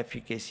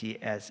efficacy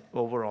as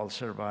overall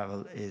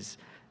survival is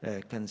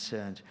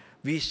concerned.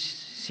 We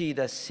see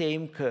the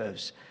same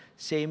curves,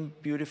 same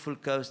beautiful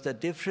curves. The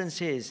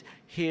difference is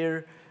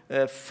here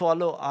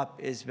follow-up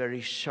is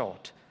very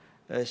short.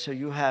 So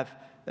you have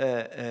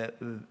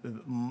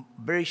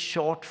very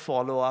short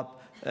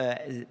follow-up.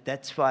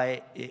 That's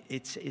why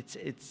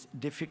it's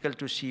difficult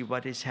to see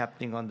what is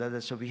happening on the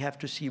other. So we have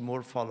to see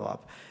more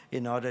follow-up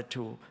in order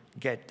to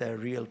get the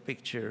real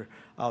picture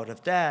out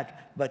of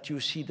that. But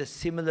you see the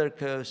similar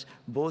curves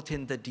both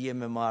in the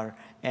DMMR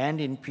and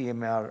in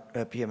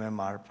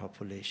PMMR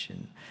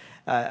population.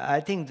 I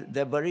think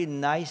the very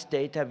nice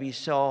data we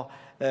saw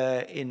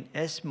in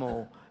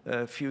ESMO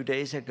a few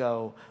days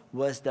ago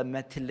was the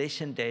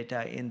methylation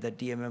data in the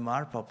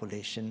DMMR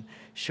population,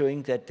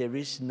 showing that there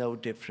is no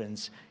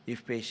difference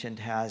if patient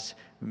has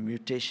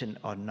mutation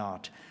or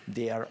not.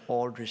 They are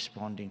all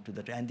responding to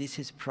that. And this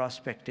is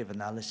prospective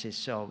analysis,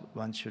 so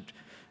one should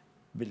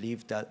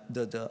believe that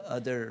the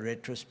other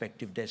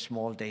retrospective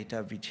small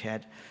data which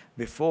had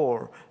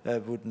before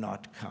would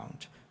not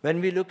count.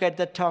 When we look at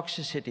the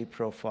toxicity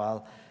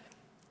profile,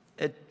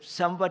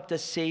 somewhat the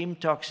same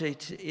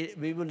toxicity.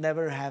 We will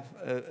never have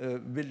a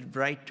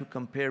right to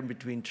compare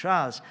between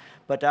trials,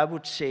 but I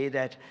would say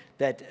that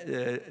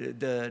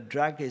the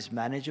drug is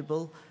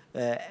manageable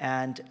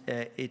and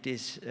it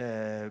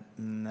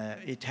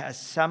has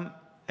some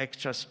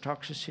extra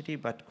toxicity,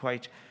 but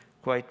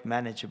quite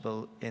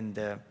manageable in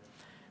the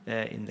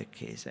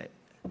case.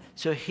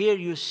 So here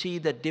you see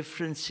the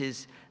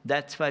differences.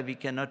 That's why we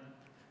cannot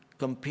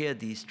compare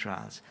these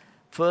trials.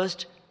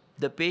 First,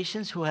 the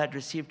patients who had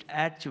received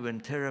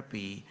adjuvant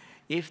therapy,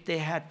 if they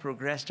had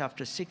progressed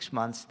after 6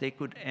 months, they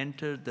could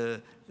enter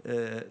the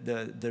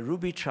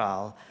Ruby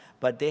trial,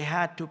 but they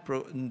had to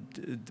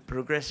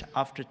progress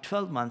after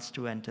 12 months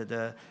to enter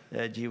the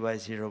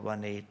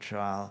GY018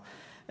 trial.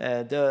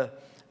 The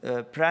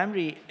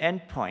primary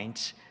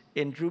endpoints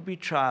in Ruby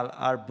trial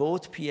are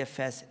both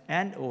PFS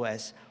and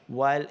OS,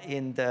 while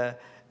in the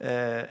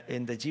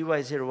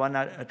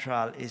GY01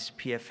 trial is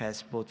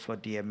PFS both for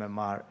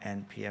DMMR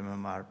and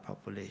PMMR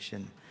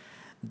population.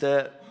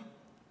 The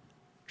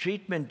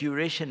treatment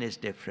duration is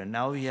different.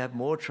 Now we have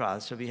more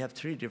trials, so we have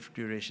 3 different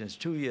durations,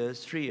 2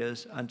 years, 3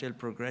 years until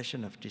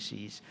progression of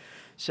disease.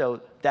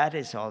 So that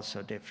is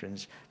also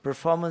difference.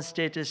 Performance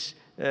status,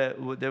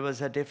 there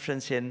was a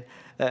difference in,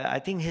 I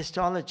think,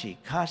 histology.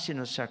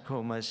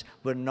 Carcinosarcomas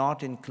were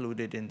not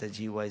included in the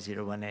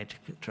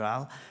GY018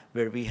 trial,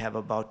 where we have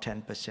about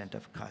 10%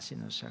 of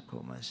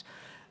carcinosarcomas.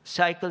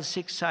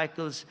 6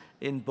 cycles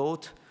in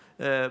both,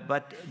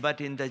 but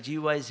in the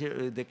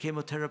the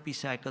chemotherapy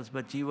cycles,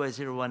 but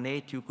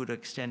GY018, you could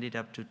extend it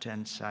up to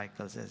 10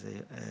 cycles, as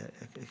I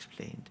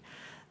explained.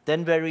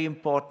 Then very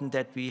important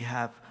that we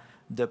have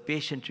the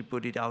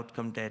patient-reported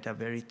outcome data,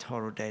 very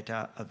thorough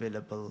data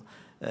available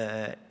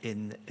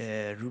in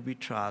Ruby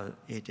trial.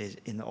 It is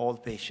in all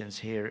patients.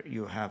 Here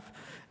you have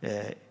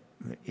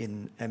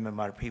in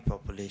MMRP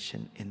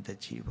population in the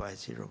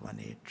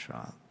GY018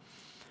 trial.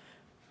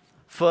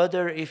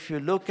 Further, if you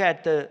look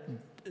at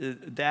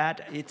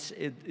that,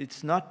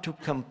 it's not to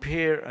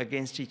compare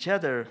against each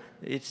other.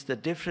 It's the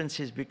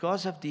differences.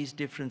 Because of these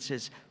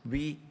differences,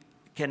 we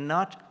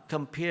cannot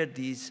compare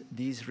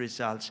these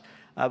results.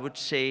 I would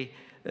say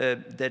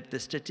that the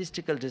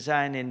statistical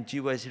design in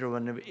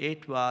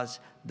GY018 was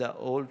the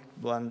old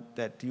one,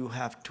 that you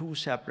have 2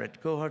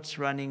 separate cohorts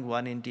running,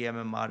 one in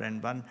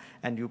dMMR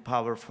and you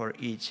power for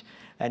each.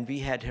 And we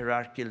had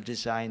hierarchical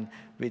design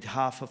with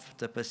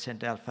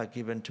 0.5% alpha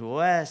given to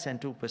OS and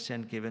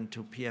 2% given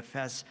to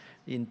PFS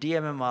in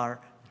dMMR,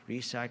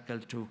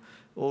 recycled to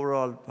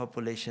overall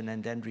population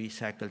and then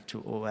recycled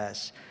to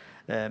OS.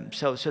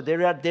 So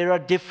there are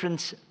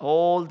differences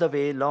all the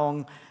way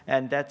along,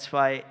 and that's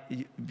why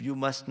you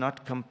must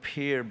not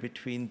compare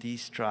between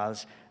these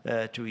trials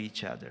to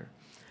each other.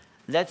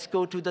 Let's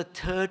go to the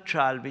third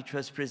trial, which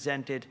was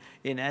presented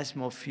in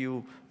ESMO a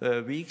few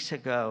weeks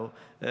ago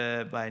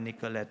by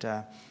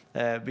Nicoletta,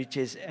 which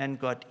is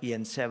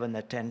ENGOT-EN7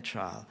 ATTEND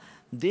trial.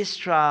 This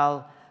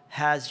trial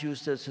has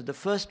used, so the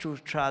first 2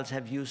 trials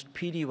have used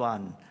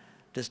PD-1,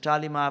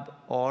 dostarlimab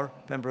or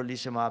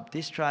pembrolizumab.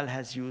 This trial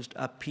has used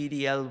a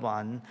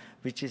PD-L1,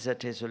 which is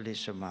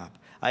atezolizumab.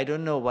 I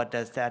don't know what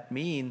does that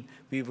mean.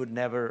 We would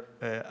never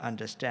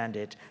understand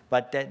it.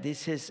 But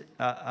this is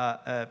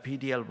a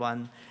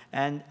PD-L1.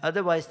 And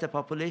otherwise, the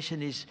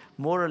population is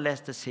more or less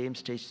the same,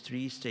 stage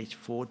 3, stage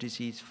 4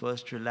 disease,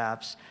 first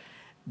relapse.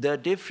 The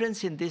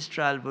difference in this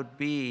trial would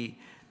be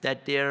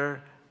that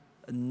there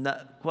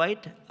are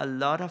quite a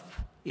lot of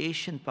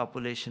Asian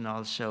population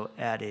also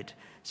added.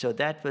 So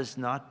that was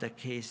not the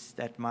case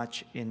that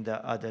much in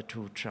the other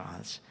 2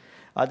 trials.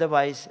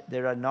 Otherwise,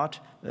 there are not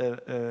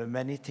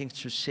many things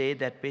to say.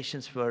 That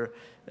patients were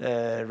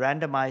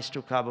randomized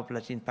to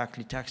carboplatin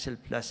paclitaxel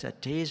plus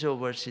atezo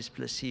versus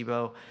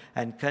placebo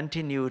and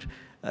continued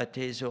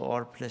atezo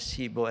or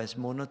placebo as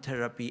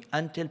monotherapy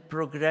until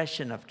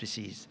progression of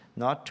disease,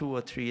 not 2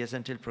 or 3 years,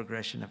 until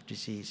progression of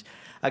disease.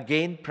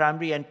 Again,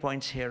 primary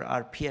endpoints here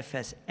are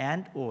PFS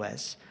and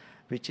OS,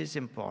 which is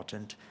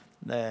important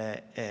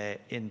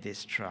in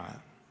this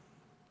trial.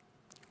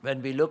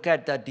 When we look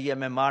at the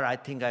dMMR, I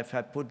think if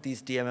I put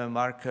these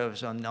dMMR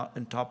curves on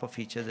top of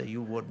each other,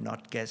 you would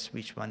not guess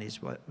which one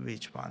is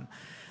which one.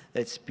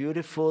 It's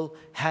beautiful.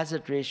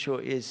 Hazard ratio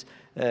is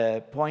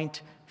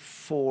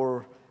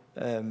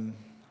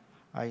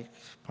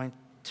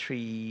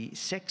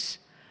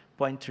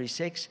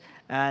 0.36,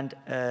 and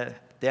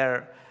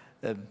there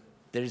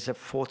is a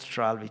 4th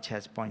trial which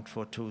has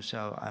 0.42,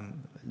 so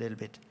I'm a little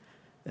bit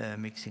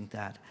mixing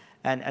that.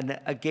 And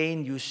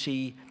again, you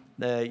see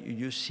a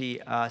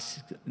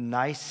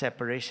nice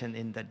separation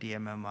in the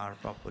dMMR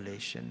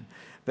population.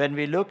 When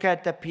we look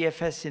at the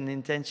PFS in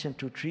intention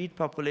to treat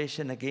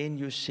population, again,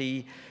 you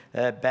see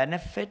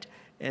benefit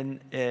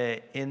in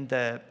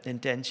the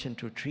intention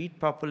to treat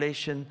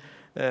population,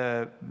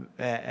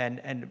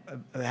 and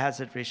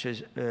hazard ratio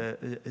is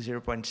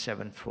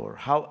 0.74.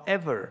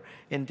 However,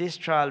 in this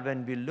trial,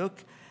 when we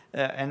look,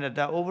 and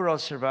the overall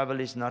survival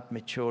is not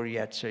mature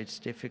yet, so it's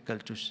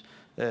difficult to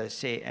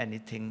say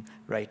anything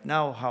right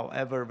now.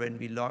 However, when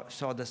we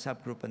saw the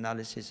subgroup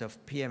analysis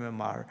of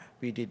pMMR,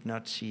 we did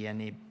not see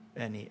any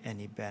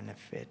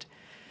benefit.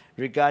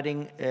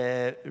 Regarding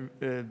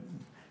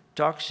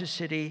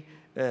toxicity,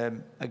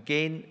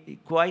 again,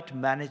 quite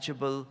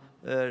manageable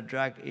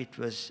drug. It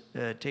was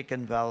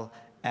taken well,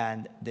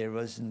 and there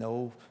was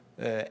no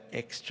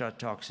extra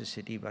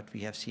toxicity what we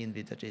have seen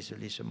with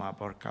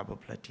atezolizumab or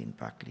carboplatin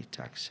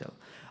paclitaxel.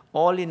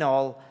 All in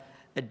all,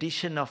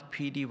 addition of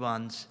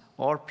PD-1s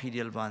or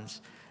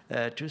PD-L1s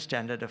to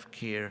standard of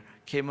care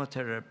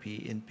chemotherapy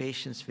in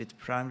patients with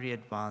primary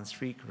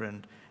advanced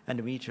recurrent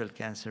endometrial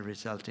cancer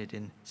resulted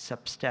in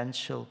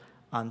substantial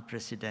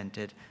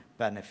unprecedented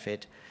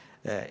benefit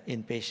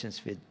in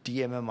patients with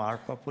dMMR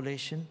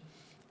population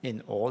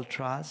in all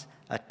trials,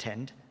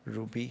 ATTEND,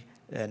 RUBY,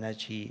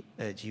 ENERGY,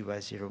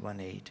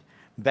 GY018.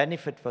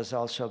 Benefit was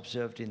also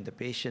observed in the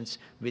patients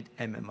with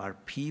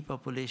MMRP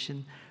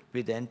population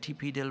with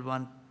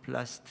anti-PD-L1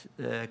 plus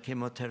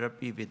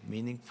chemotherapy with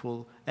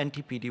meaningful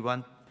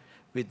anti-PD-1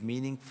 with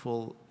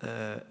meaningful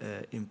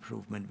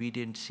improvement. We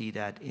didn't see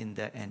that in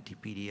the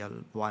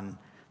anti-PD-L1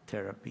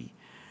 therapy.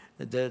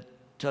 The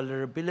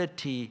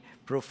tolerability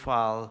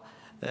profile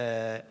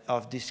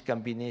of this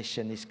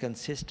combination is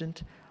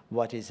consistent.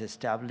 What is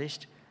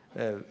established,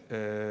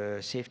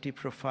 safety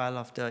profile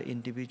of the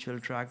individual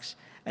drugs,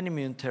 and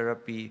immune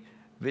therapy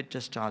with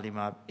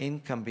dostarlimab in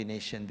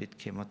combination with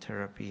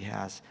chemotherapy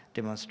has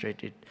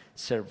demonstrated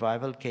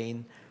survival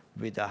gain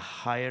with a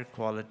higher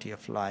quality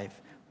of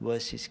life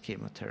versus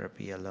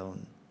chemotherapy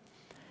alone.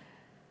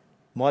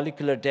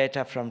 Molecular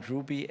data from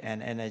RUBY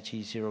and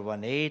ENERGY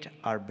 018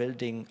 are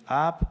building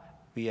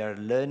up. We are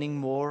learning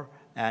more,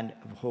 and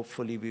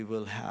hopefully we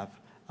will have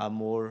a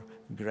more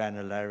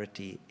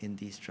granularity in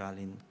these trials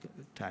in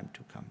time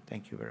to come.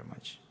 Thank you very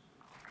much.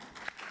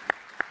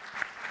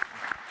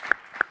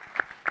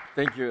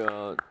 Thank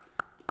you,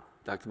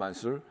 Dr.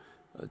 Mansoor.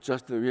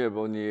 We have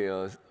only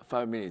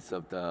 5 minutes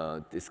of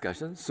the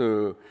discussion.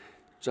 So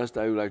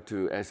I would like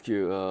to ask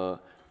you,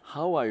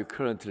 how are you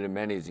currently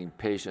managing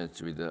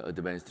patients with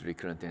advanced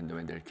recurrent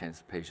endometrial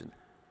cancer patient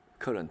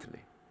currently?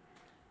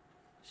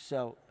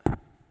 So,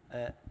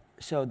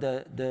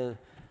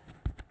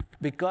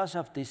 because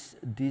of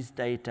these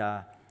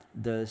data,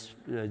 the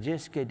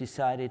GSK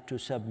decided to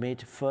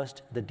submit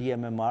first the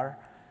DMMR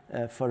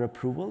for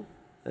approval.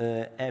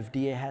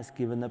 FDA has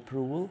given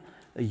approval.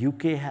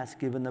 UK has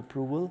given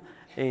approval.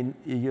 In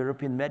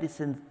European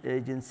Medicines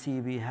Agency,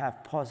 we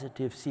have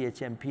positive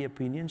CHMP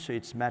opinion, so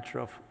it's a matter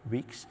of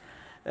weeks.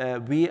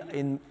 We,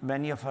 in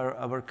many of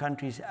our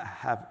countries,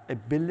 have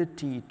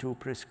ability to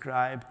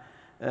prescribe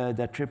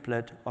the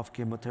triplet of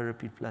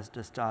chemotherapy plus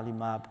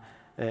dostarlimab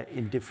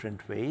in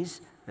different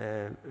ways,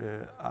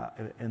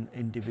 on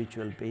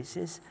individual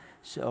basis.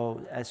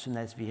 So as soon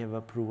as we have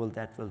approval,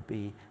 that will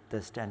be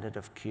the standard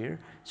of care.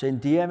 So in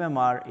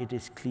DMMR, it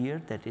is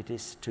clear that it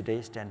is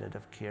today's standard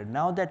of care.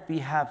 Now that we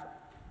have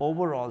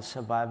overall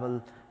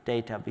survival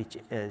data, which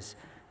is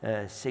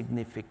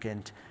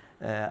significant,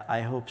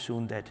 I hope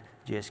soon that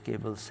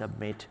GSK will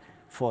submit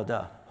for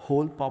the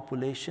whole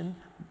population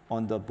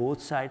on the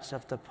both sides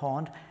of the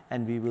pond,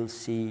 and we will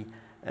see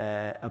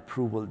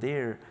approval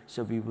there,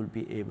 so we will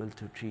be able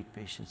to treat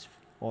patients,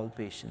 all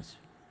patients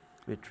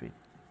with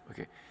treatment.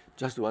 Okay,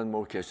 just one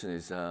more question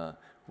is,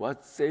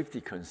 what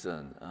safety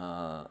concern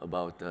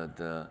about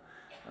the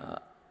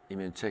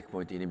immune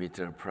checkpoint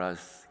inhibitor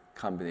plus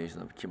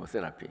combination of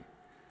chemotherapy?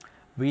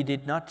 We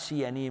did not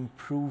see any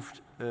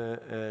improved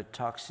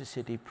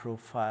toxicity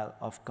profile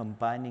of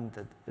combining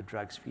the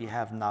drugs. We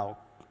have now,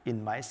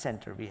 in my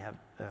center, we have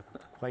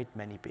quite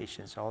many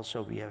patients.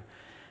 Also, we are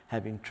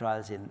having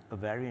trials in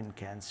ovarian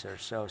cancer.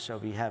 So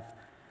we have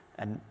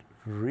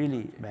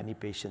really many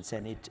patients,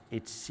 and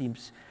it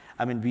seems,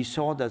 I mean, we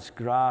saw this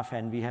graph,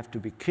 and we have to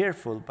be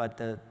careful, but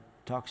the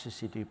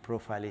toxicity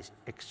profile is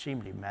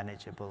extremely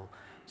manageable.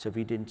 So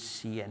we didn't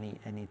see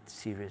any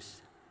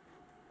serious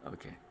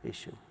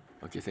issue.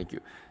 Okay, thank you.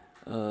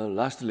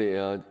 Lastly,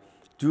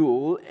 do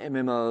all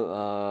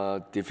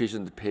MMR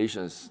deficient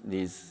patients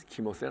need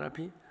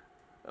chemotherapy?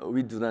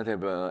 We do not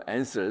have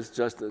answers,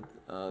 just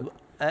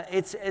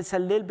it's a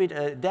little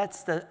bit,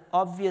 that's the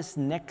obvious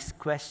next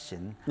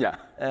question. Yeah.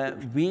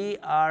 We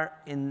are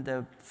in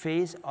the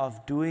phase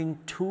of doing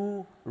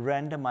 2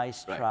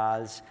 randomized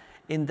trials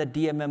in the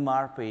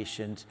DMMR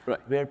patients,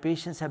 where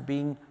patients have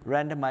been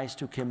randomized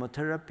to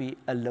chemotherapy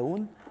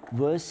alone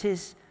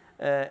versus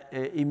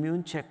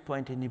immune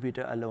checkpoint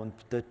inhibitor alone,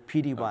 the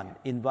PD-1.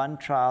 In one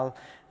trial,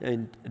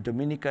 in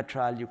Dominica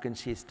trial, you can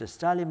see it's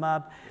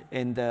dostarlimab.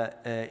 In the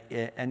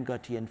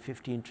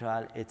NGOTN15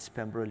 trial, it's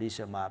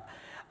pembrolizumab.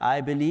 I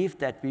believe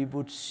that we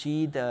would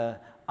see the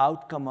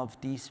outcome of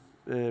these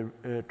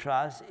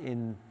trials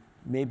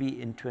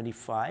maybe in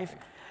 25.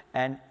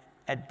 And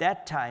at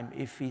that time,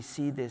 if we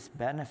see this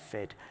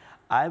benefit,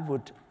 I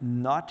would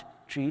not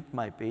treat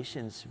my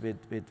patients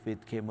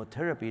with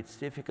chemotherapy. It's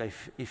difficult.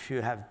 If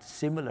you have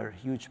similar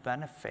huge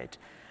benefit,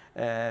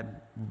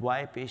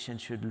 why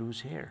patients should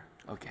lose hair?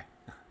 Okay.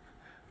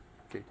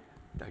 Okay,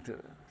 Dr.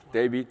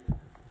 David,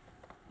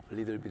 a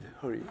little bit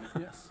hurry.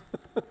 Yes.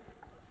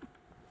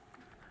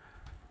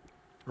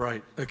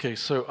 Right, okay,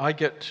 so I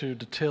get to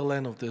the tail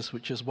end of this,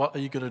 which is what are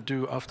you going to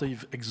do after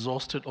you've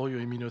exhausted all your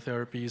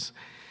immunotherapies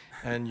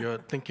and you're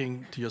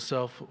thinking to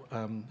yourself,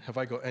 have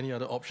I got any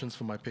other options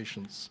for my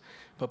patients?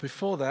 But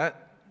before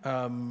that,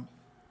 yeah,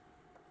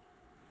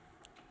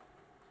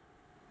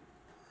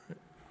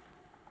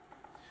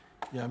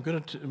 I'm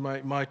going to,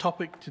 my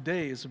topic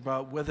today is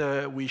about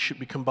whether we should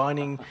be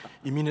combining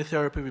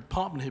immunotherapy with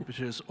PARP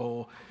inhibitors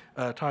or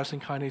tyrosine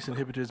kinase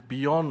inhibitors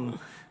beyond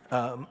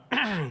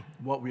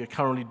what we are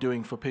currently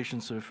doing for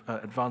patients with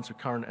advanced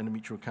recurrent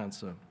endometrial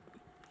cancer.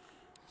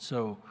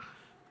 So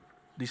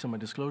these are my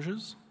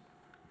disclosures.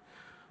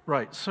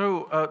 Right,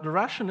 so the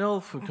rationale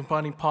for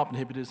combining PARP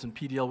inhibitors and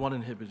PD-L1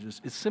 inhibitors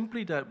is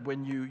simply that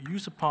when you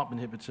use a PARP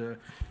inhibitor,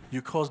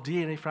 you cause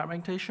DNA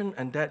fragmentation,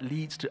 and that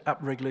leads to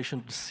upregulation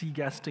of the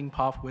cGAS-STING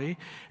pathway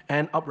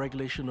and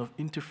upregulation of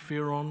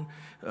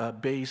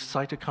interferon-based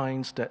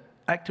cytokines that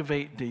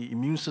activate the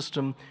immune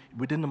system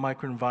within the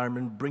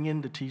microenvironment, bring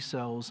in the T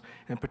cells,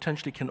 and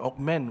potentially can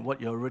augment what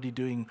you're already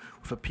doing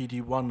with a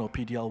PD-1 or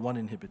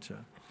PD-L1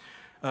 inhibitor.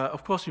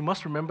 Of course, you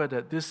must remember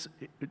that this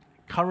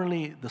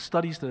currently, the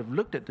studies that have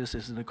looked at this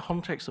is in the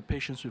context of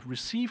patients who've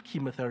received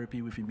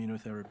chemotherapy with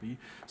immunotherapy.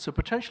 So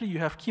potentially you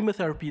have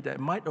chemotherapy that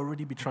might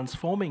already be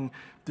transforming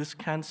this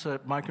cancer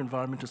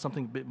microenvironment to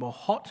something a bit more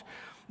hot.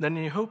 Then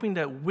you're hoping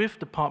that with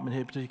the PARP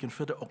inhibitor, you can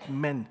further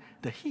augment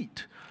the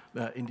heat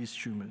in these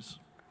tumors.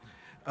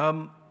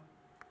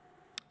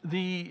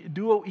 The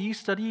DuoE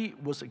study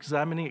was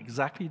examining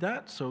exactly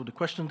that. So the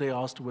question they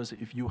asked was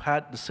if you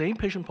had the same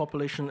patient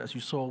population as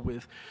you saw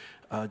with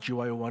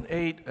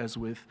GY018, as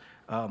with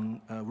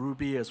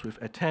Ruby, as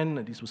with ATTEN,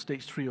 and these were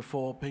stage 3 or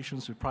 4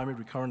 patients with primary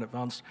recurrent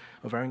advanced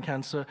ovarian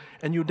cancer.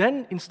 And you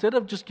then, instead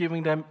of just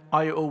giving them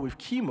IO with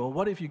chemo,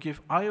 what if you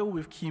give IO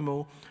with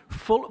chemo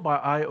followed by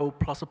IO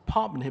plus a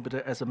PARP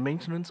inhibitor as a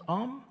maintenance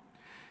arm?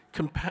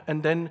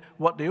 And then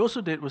what they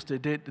also did was they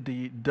did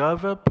the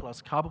durva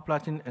plus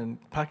carboplatin and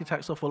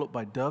paclitaxel followed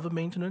by durva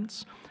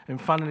maintenance,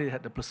 and finally they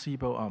had the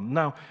placebo arm.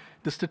 Now,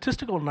 the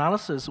statistical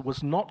analysis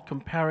was not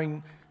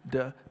comparing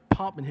the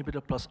PARP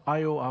inhibitor plus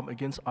IO arm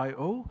against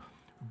IO.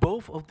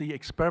 Both of the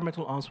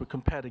experimental arms were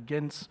compared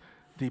against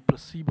the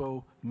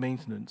placebo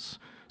maintenance.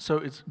 So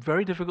it's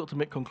very difficult to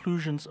make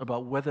conclusions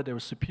about whether there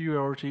was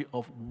superiority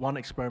of one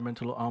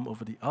experimental arm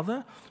over the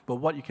other, but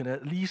what you can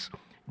at least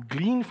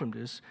glean from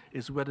this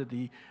is whether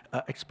the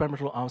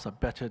experimental arms are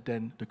better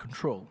than the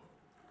control.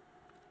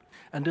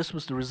 And this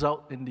was the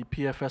result in the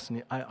PFS in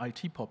the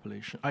ITT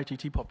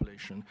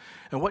population.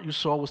 And what you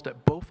saw was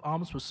that both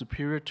arms were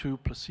superior to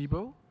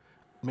placebo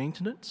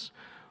maintenance.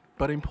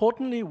 But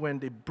importantly, when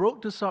they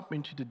broke this up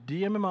into the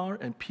DMMR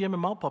and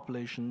PMMR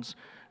populations,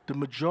 the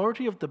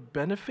majority of the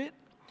benefit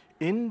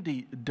in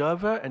the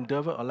durva and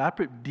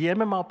durva-olaparib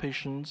DMMR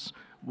patients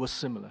was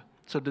similar.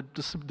 So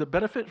the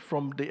benefit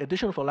from the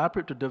addition of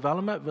olaparib to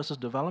durvalumab versus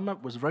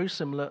durvalumab was very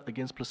similar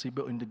against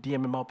placebo in the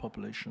DMMR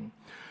population.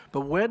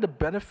 But where the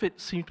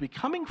benefit seemed to be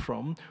coming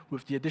from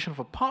with the addition of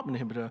a PARP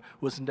inhibitor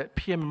was in that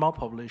PMMR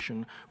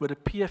population, where the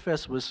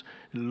PFS was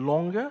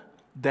longer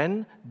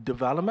than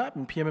durvalumab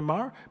in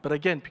PMMR, but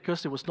again,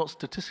 because it was not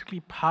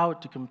statistically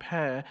powered to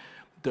compare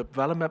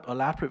durvalumab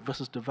olaparib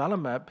versus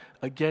durvalumab,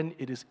 again,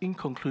 it is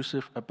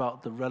inconclusive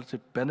about the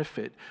relative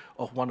benefit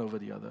of one over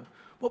the other.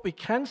 What we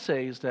can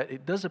say is that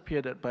it does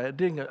appear that by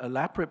adding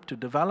olaparib to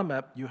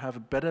durvalumab, you have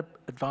a better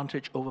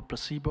advantage over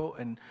placebo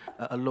and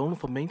alone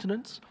for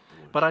maintenance.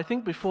 But I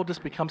think before this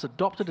becomes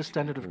adopted as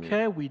standard of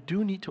care, we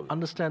do need to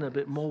understand a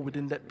bit more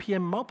within that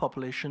PMMR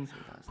population,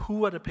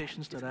 who are the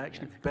patients that are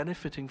actually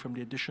benefiting from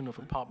the addition of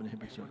a PARP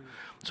inhibitor.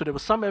 So there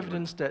was some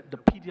evidence that the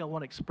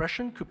PD-L1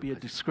 expression could be a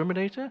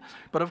discriminator,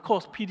 but of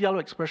course, PD-L1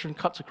 expression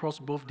cuts across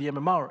both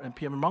DMMR and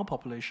PMMR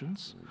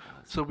populations.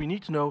 So we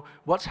need to know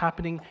what's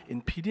happening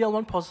in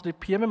PD-L1 positive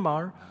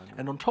PMMR,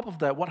 and on top of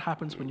that, what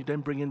happens when you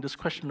then bring in this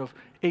question of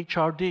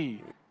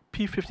HRD,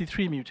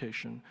 P53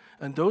 mutation.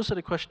 And those are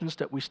the questions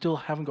that we still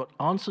haven't got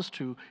answers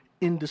to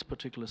in this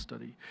particular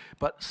study.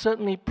 But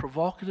certainly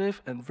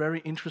provocative and very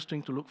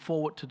interesting to look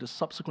forward to the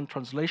subsequent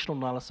translational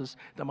analysis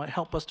that might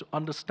help us to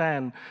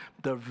understand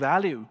the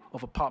value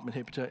of a PARP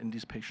inhibitor in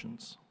these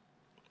patients.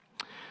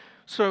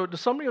 So the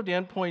summary of the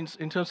endpoints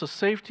in terms of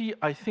safety,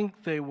 I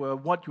think they were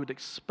what you would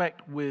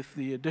expect with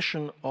the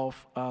addition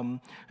of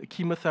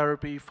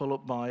chemotherapy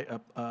followed by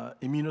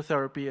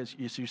immunotherapy,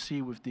 as you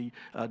see with the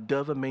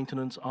durva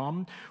maintenance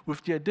arm.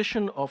 With the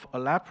addition of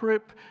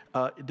olaparib,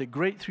 the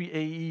grade 3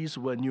 AEs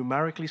were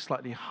numerically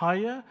slightly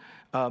higher,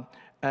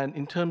 and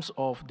in terms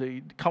of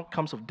the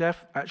outcomes of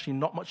death, actually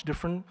not much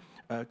different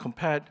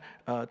compared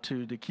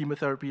to the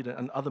chemotherapy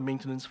and other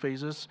maintenance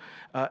phases.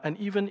 And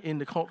even in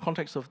the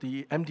context of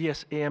the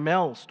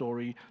MDS-AML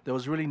story, there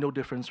was really no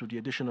difference with the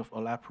addition of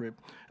olaparib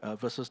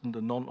versus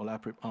the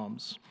non-olaparib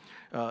arms.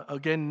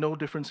 Again, no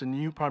difference in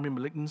new primary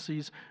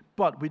malignancies,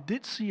 but we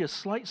did see a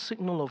slight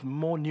signal of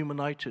more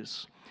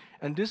pneumonitis.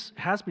 And this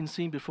has been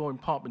seen before in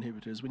PARP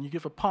inhibitors. When you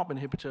give a PARP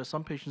inhibitor,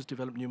 some patients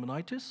develop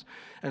pneumonitis.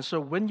 And so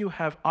when you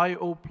have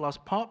IO plus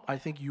PARP, I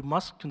think you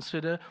must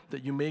consider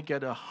that you may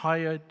get a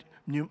higher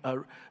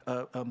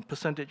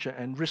percentage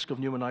and risk of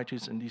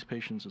pneumonitis in these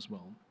patients as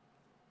well.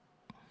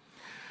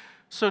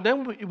 So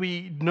then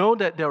we know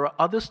that there are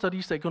other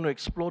studies that are going to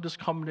explore this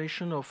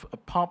combination of a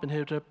PARP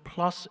inhibitor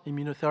plus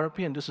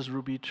immunotherapy, and this is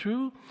Ruby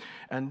 2.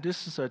 And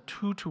this is a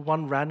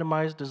 2-to-1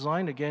 randomized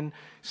design. Again,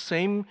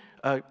 same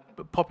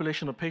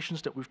population of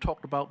patients that we've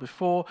talked about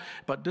before,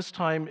 but this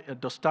time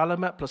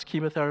dostarlimab plus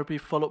chemotherapy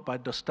followed by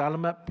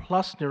dostarlimab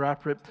plus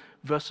niraparib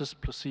versus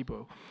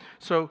placebo.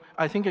 So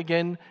I think,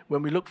 again,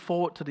 when we look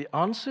forward to the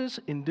answers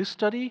in this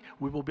study,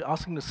 we will be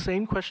asking the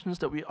same questions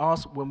that we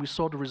asked when we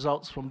saw the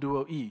results from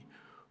DUO-E.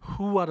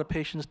 Who are the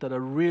patients that are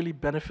really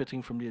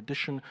benefiting from the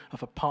addition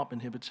of a PARP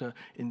inhibitor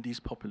in these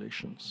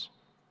populations?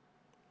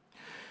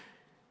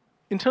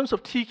 In terms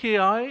of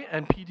TKI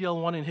and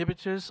PD-L1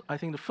 inhibitors, I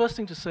think the first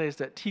thing to say is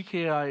that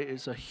TKI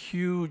is a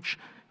huge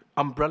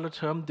umbrella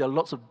term. There are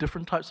lots of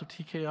different types of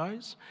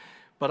TKIs.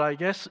 But I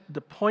guess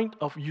the point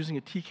of using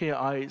a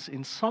TKI is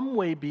in some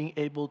way being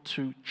able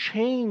to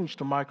change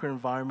the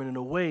microenvironment in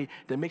a way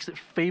that makes it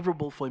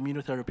favorable for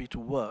immunotherapy to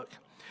work.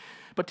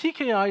 But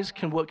TKIs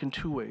can work in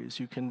two ways.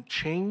 You can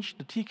change,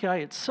 the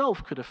TKI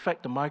itself could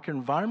affect the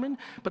microenvironment,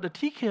 but the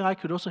TKI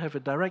could also have a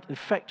direct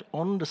effect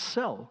on the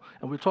cell,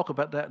 and we'll talk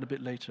about that a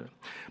bit later.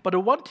 But the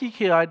one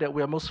TKI that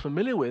we are most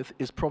familiar with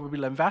is probably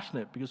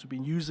lenvatinib, because we've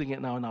been using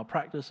it now in our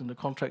practice in the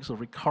context of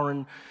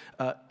recurrent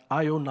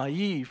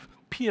IO-naive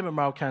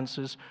PMMR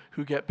cancers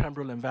who get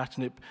pembrolizumab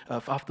lenvatinib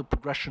after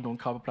progression on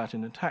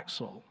carboplatin and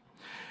Taxol.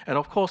 And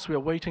of course, we are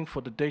waiting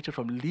for the data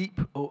from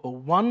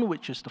LEAP-001,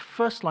 which is the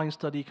first-line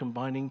study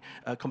comparing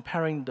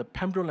the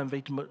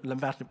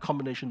pembrolizumab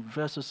combination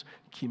versus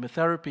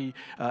chemotherapy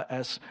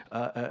as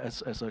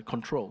a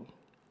control.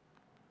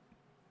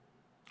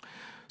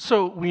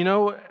 So we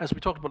know, as we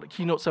talked about the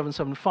Keynote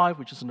 775,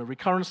 which is in a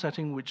recurrent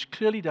setting, which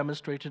clearly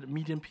demonstrated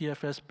median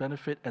PFS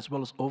benefit as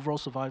well as overall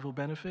survival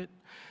benefit.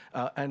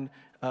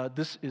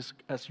 This is,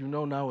 as you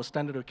know now, a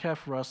standard of care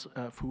for us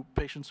for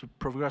patients who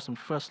progress on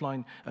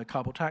first-line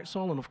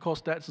carbotaxol. And of course,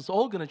 that is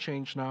all going to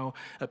change now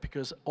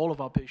because all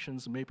of our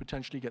patients may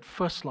potentially get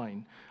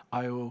first-line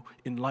IO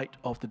in light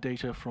of the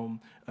data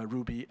from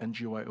RUBY and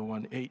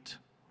GY018.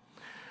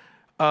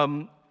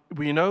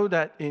 We know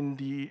that in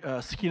the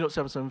Keynote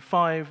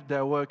 775,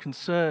 there were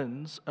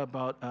concerns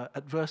about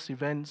adverse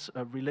events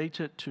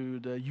related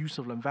to the use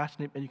of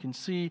lenvatinib, and you can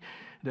see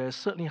there's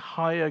certainly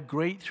higher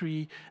grade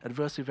 3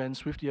 adverse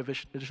events with the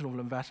addition of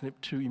lenvatinib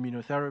to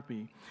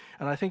immunotherapy.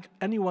 And I think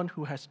anyone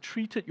who has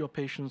treated your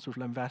patients with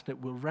lenvatinib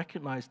will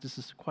recognize this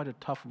is quite a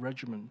tough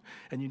regimen,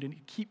 and you need to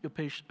keep a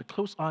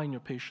close eye on your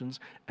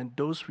patients and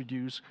dose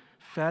reduce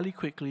fairly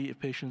quickly if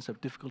patients have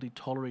difficulty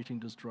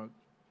tolerating this drug.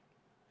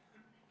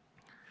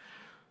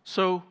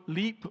 So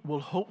LEAP will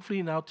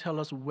hopefully now tell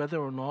us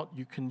whether or not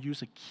you can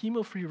use a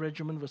chemo-free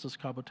regimen versus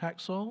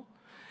carbotaxol.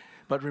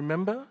 But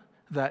remember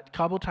that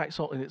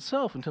carbotaxol in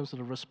itself, in terms of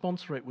the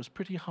response rate, was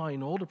pretty high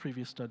in all the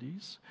previous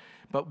studies.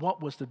 But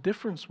what was the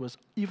difference was,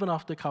 even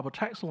after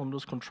carbotaxol on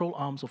those control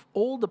arms of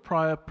all the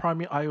prior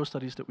primary IO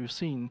studies that we've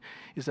seen,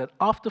 is that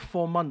after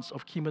 4 months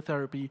of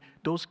chemotherapy,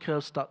 those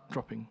curves start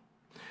dropping.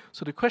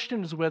 So the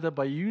question is whether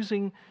by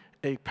using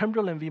a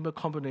pembrolizumab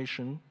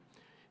combination,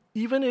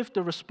 even if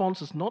the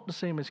response is not the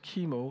same as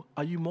chemo,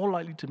 are you more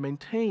likely to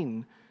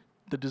maintain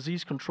the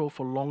disease control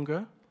for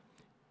longer,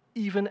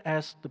 even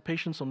as the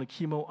patients on the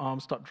chemo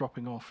arm start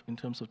dropping off in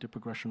terms of their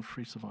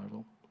progression-free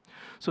survival?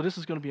 So this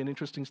is going to be an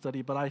interesting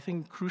study, but I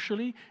think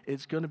crucially,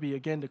 it's going to be,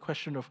 again, the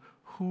question of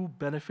who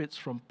benefits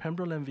from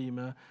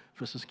pembrolizumab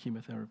versus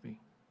chemotherapy.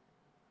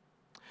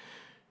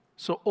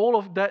 So all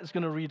of that is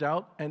going to read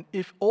out, and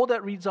if all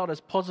that reads out as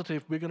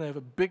positive, we're going to have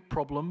a big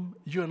problem.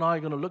 You and I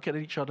are going to look at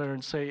each other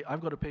and say,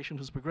 I've got a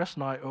patient who's progressed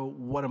in IO,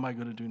 what am I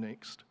going to do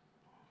next?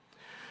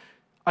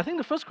 I think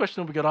the first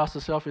question we got to ask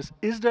ourselves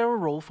is there a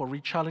role for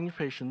rechallenging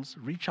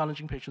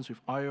patients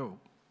with IO?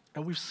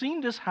 And we've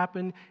seen this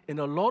happen in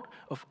a lot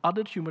of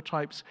other tumor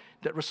types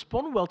that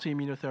respond well to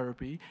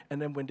immunotherapy,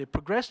 and then when they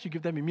progress, you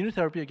give them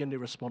immunotherapy again, they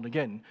respond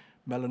again.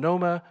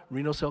 Melanoma,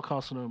 renal cell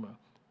carcinoma.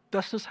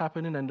 Does this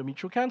happen in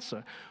endometrial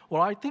cancer?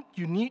 Well, I think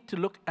you need to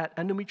look at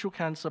endometrial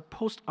cancer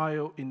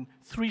post-IO in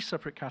 3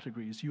 separate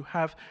categories. You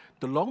have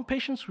the long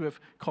patients who have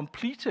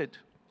completed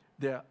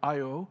their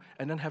IO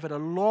and then have had a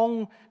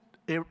long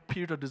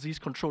period of disease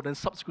control, then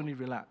subsequently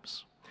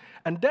relapse.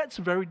 And that's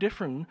very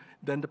different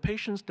than the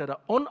patients that are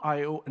on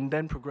IO and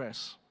then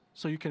progress.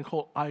 So you can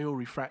call IO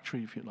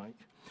refractory, if you like.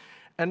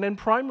 And then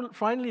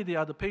finally, there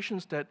are the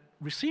patients that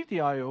received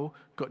the IO,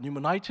 got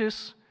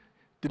pneumonitis,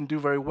 didn't do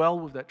very well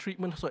with that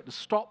treatment, so had to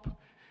stop.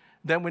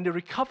 Then when they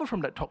recover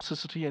from that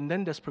toxicity and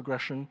then there's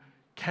progression,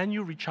 can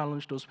you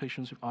rechallenge those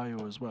patients with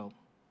IO as well?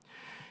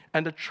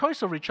 And the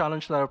choice of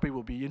rechallenge therapy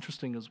will be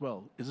interesting as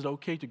well. Is it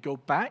okay to go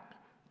back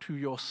to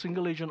your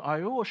single-agent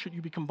IO, or should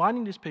you be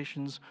combining these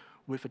patients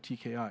with a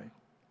TKI?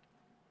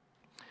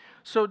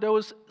 So there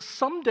was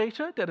some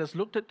data that has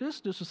looked at this.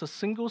 This is a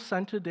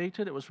single-center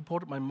data that was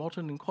reported by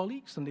Morton and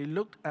colleagues, and they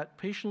looked at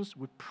patients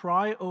with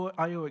prior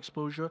IO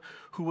exposure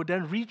who were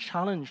then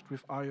re-challenged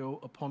with IO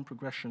upon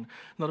progression.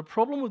 Now, the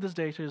problem with this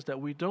data is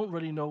that we don't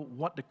really know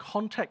what the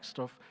context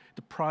of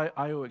the prior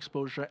IO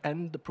exposure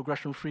and the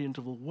progression-free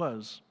interval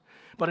was.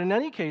 But in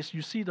any case,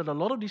 you see that a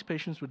lot of these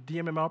patients were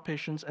DMMR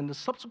patients, and the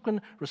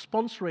subsequent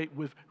response rate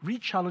with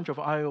re-challenge of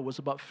IO was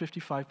about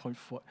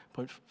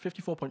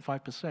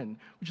 54.5%,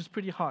 which is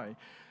pretty high.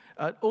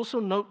 Also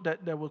note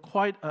that there were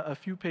quite a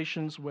few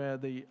patients where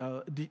the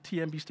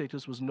TMB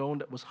status was known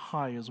that was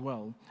high as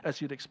well, as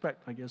you'd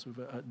expect, I guess, with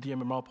a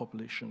DMMR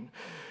population.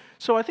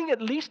 So I think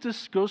at least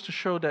this goes to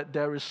show that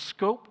there is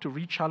scope to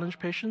re-challenge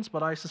patients,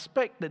 but I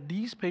suspect that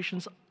these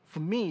patients, for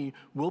me,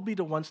 will be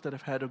the ones that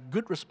have had a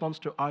good response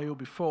to IO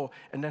before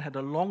and then had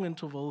a long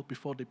interval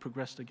before they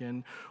progressed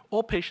again,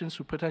 or patients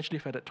who potentially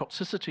have had a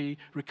toxicity,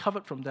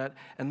 recovered from that,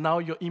 and now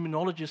your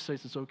immunologist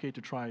says it's okay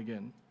to try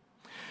again.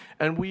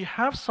 And we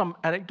have some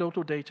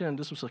anecdotal data, and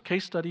this was a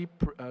case study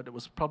that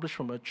was published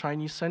from a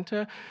Chinese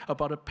center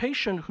about a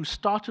patient who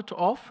started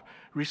off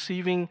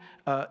receiving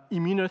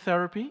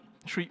immunotherapy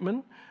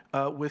treatment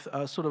with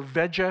a sort of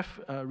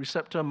VEGF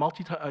receptor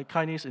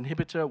multi-kinase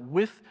inhibitor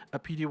with a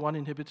PD-1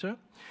 inhibitor,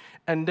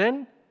 and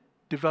then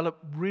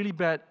developed really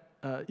bad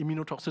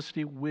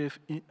immunotoxicity with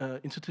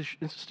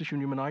interstitial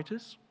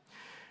pneumonitis,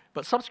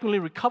 but subsequently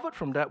recovered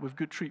from that with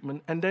good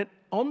treatment, and then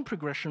on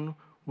progression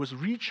was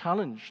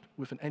re-challenged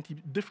with a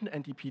different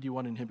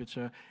anti-PD-1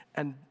 inhibitor,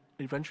 and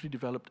eventually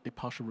developed a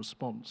partial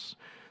response.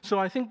 So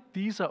I think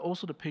these are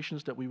also the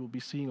patients that we will be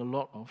seeing a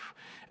lot of.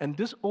 And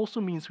this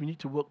also means we need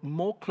to work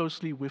more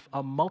closely with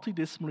our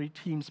multidisciplinary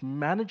teams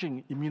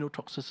managing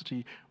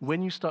immunotoxicity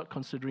when you start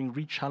considering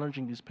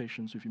re-challenging these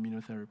patients with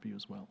immunotherapy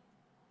as well.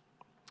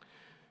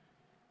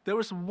 There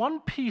is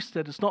one piece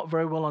that is not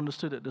very well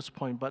understood at this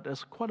point, but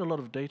there's quite a lot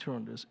of data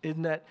on this,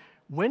 in that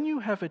when you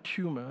have a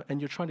tumor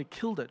and you're trying to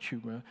kill that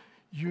tumor,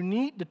 you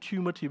need the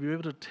tumor to be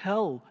able to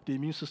tell the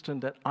immune system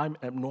that I'm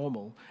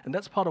abnormal. And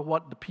that's part of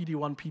what the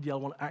PD-1,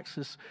 PD-L1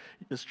 axis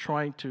is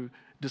trying to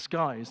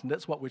disguise, and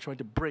that's what we're trying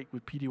to break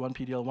with PD-1,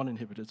 PD-L1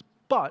 inhibitors.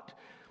 But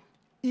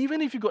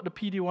even if you've got the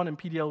PD-1 and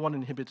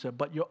PD-L1 inhibitor,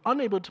 but you're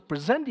unable to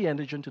present the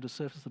antigen to the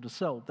surface of the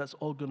cell, that's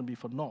all going to be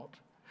for naught.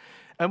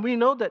 And we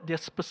know that there are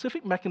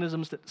specific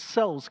mechanisms that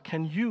cells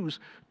can use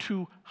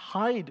to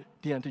hide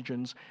the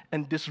antigens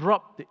and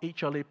disrupt the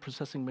HLA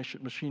processing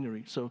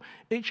machinery. So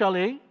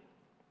HLA,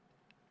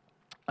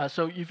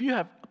 so if you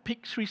have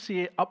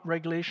PIK3CA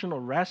upregulation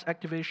or RAS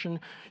activation,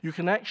 you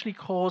can actually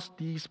cause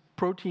these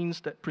proteins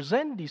that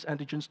present these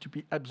antigens to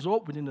be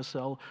absorbed within the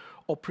cell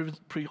or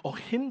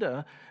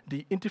hinder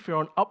the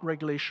interferon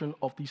upregulation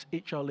of these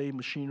HLA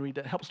machinery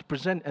that helps to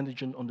present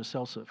antigen on the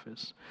cell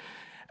surface.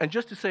 And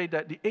just to say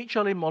that the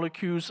HLA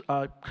molecules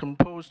are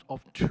composed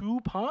of two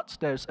parts.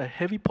 There's a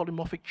heavy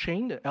polymorphic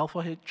chain, the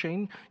alpha head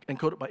chain,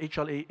 encoded by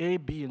HLA-A,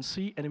 B, and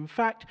C. And in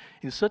fact,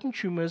 in certain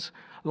tumors,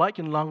 like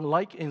in lung,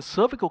 like in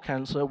cervical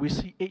cancer, we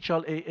see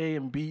HLA-A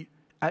and B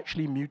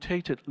actually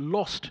mutated,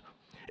 lost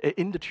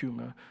in the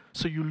tumor.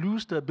 So you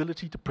lose the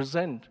ability to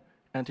present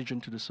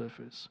antigen to the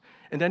surface.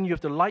 And then you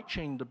have the light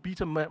chain, the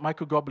beta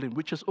microglobulin,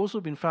 which has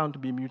also been found to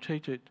be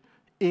mutated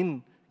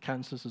in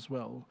cancers as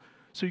well.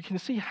 So you can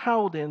see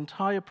how the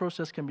entire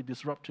process can be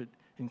disrupted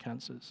in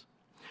cancers.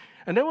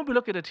 And then when we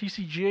look at the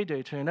TCGA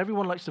data, and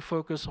everyone likes to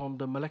focus on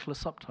the molecular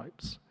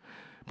subtypes,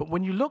 but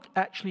when you look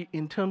actually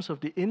in terms of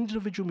the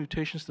individual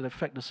mutations that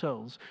affect the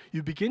cells,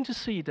 you begin to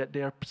see that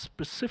there are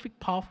specific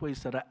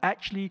pathways that are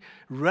actually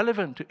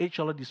relevant to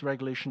HLA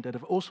dysregulation that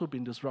have also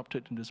been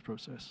disrupted in this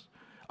process.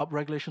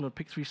 Upregulation of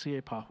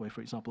PIK3CA pathway, for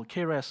example,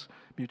 KRAS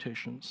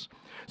mutations.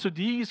 So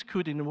these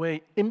could, in a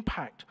way,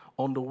 impact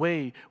on the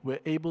way we're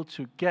able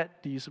to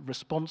get these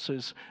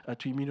responses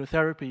to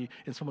immunotherapy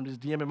in some of these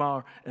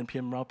DMMR and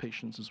PMMR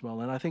patients as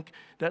well. And I think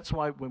that's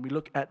why when we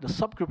look at the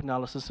subgroup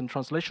analysis and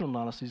translational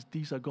analysis,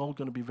 these are all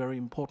going to be very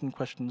important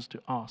questions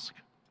to ask.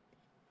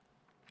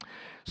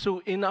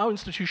 So in our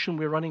institution,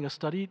 we're running a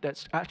study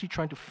that's actually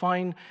trying to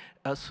find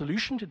a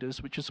solution to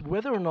this, which is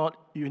whether or not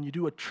when you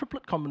do a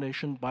triplet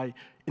combination by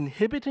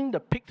inhibiting the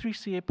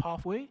PIK3CA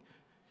pathway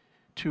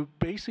to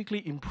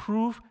basically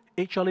improve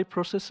HLA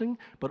processing,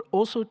 but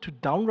also to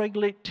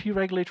downregulate T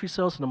regulatory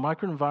cells in the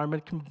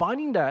microenvironment,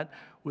 combining that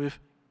with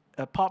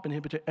a PARP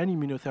inhibitor and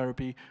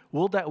immunotherapy,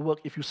 will that work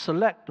if you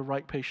select the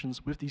right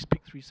patients with these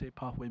PIK3CA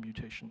pathway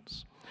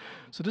mutations?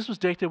 So this was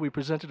data we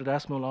presented at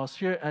ASMO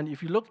last year, and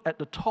if you look at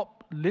the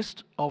top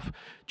list of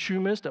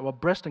tumors that were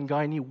breast and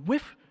gynae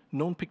with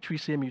known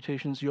PIK3CA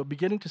mutations, you're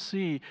beginning to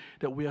see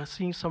that we are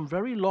seeing some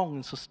very long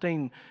and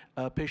sustained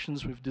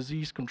patients with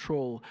disease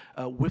control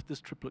with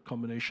this triplet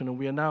combination, and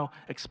we are now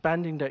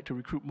expanding that to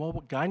recruit more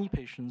gynae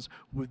patients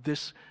with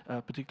this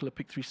particular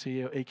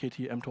PIK3CA or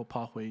AKT-mTOR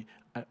pathway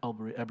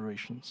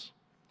aberrations.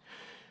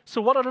 So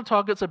what other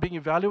targets are being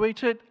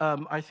evaluated?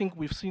 I think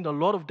we've seen a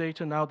lot of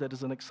data now that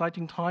is an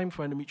exciting time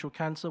for endometrial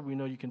cancer. We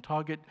know you can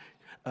target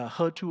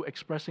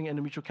HER2-expressing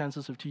endometrial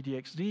cancers with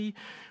TDXD.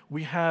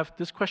 We have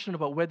this question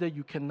about whether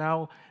you can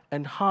now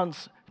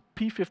enhance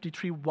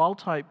p53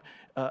 wild-type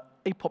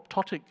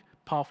apoptotic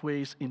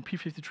pathways in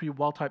p53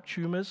 wild-type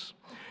tumors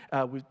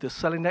with the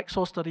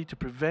selinexor study to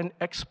prevent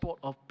export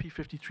of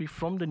p53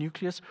 from the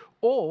nucleus,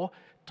 or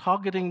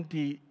targeting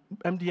the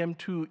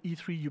MDM2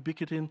 E3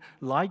 ubiquitin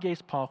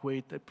ligase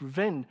pathway that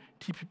prevent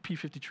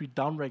p53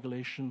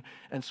 downregulation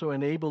and so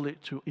enable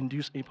it to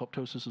induce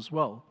apoptosis as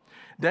well.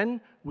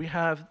 Then we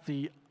have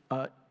the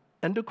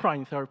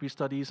endocrine therapy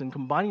studies and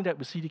combining that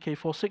with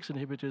CDK4/6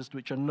 inhibitors,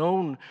 which are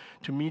known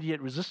to mediate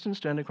resistance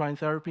to endocrine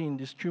therapy in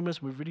these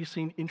tumors. We've really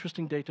seen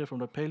interesting data from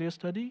the Paleo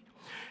study.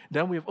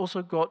 Then we've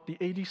also got the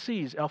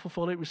ADCs,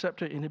 alpha-folate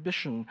receptor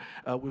inhibition,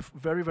 with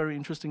very, very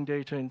interesting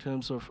data in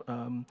terms of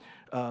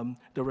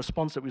the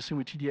response that we've seen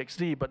with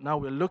TDXD, but now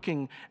we're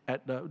looking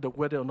at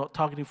whether or not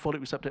targeting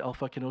folate receptor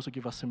alpha can also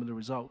give us similar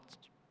results.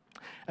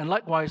 And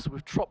likewise,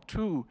 with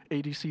TROP2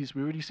 ADCs,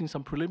 we've already seen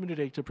some preliminary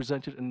data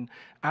presented in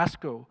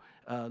ASCO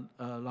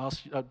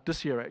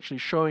this year, actually,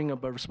 showing a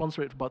response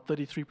rate of about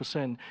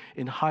 33%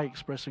 in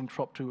high-expressing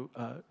TROP2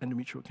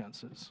 endometrial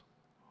cancers.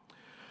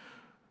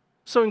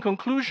 So in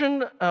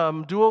conclusion,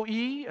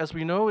 DUO-E, as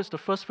we know, is the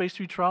first phase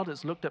 3 trial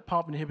that's looked at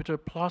PARP inhibitor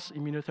plus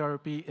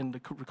immunotherapy in the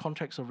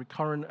context of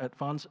recurrent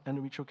advanced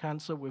endometrial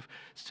cancer with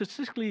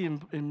statistically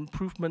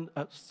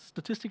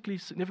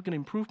significant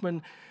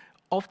improvement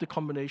of the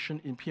combination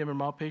in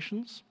PMMR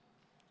patients.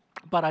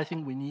 But I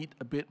think we need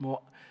a bit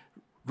more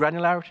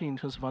granularity in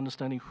terms of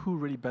understanding who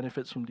really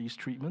benefits from these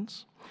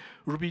treatments.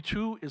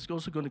 RUBY-2 is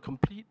also going to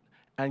complete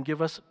and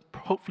give us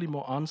hopefully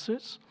more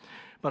answers.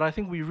 But I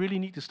think we really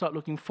need to start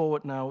looking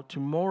forward now to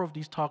more of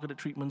these targeted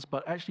treatments,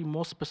 but actually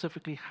more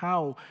specifically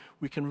how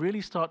we can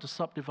really start to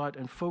subdivide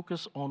and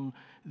focus on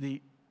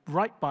the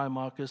right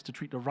biomarkers to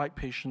treat the right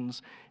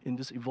patients in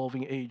this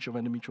evolving age of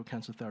endometrial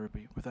cancer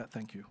therapy. With that,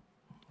 thank you.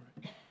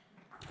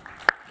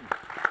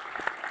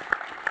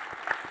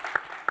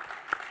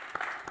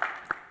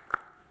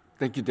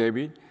 Thank you,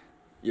 David.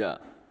 Yeah,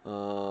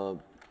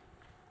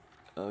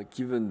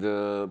 given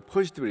the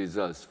positive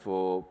results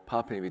for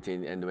PARP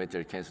inhibiting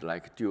endometrial cancer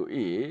like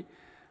DUO-E,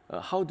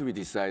 how do we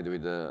decide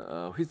with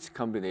which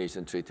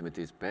combination treatment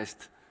is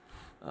best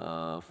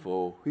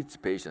for which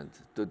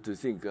patient? Do you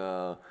think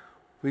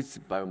which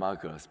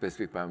biomarker,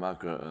 specific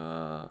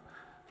biomarker,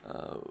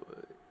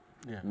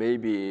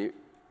 maybe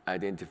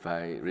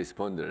identify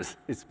responders?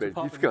 It's very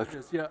difficult.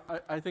 Yeah,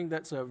 I think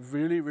that's a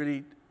really,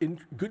 really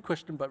good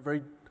question, but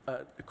very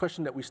a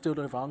question that we still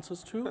don't have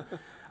answers to.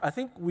 I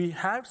think we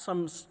have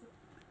some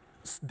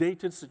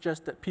data to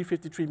suggest that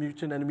P53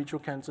 mutant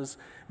endometrial cancers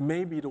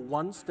may be the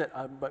ones that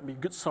might be a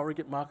good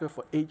surrogate marker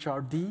for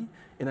HRD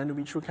in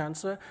endometrial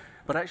cancer,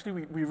 but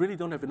actually we really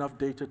don't have enough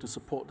data to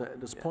support that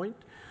at this point.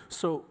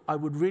 So I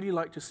would really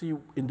like to see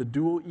in the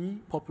DUO-E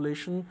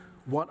population,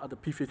 what are the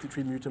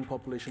P53 mutant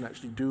population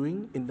actually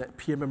doing in that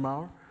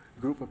pMMR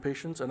group of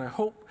patients, and I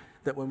hope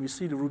that when we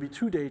see the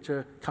RUBY-2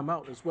 data come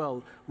out as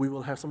well, we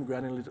will have some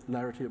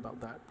granularity about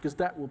that, because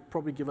that will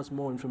probably give us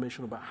more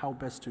information about how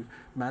best to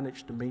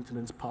manage the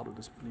maintenance part of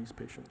these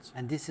patients.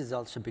 And this is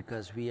also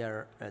because we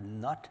are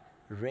not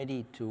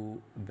ready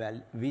to,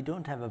 we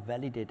don't have a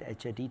validated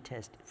HRD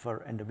test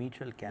for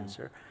endometrial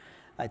cancer.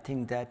 I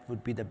think that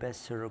would be the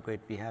best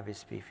surrogate we have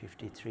is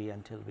P53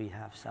 until we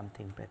have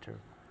something better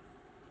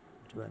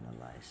to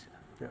analyze.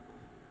 Yeah.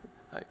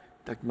 Hi,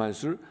 Dr.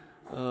 Mansur.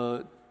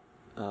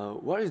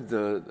 What is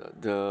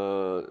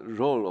the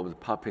role of the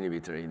PARP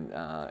inhibitor in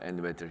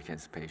endometrial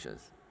cancer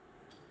patients?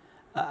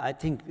 I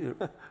think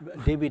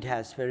David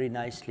has very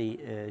nicely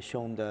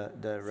shown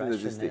the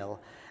rationale,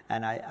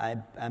 and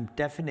I'm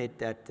definite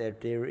that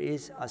there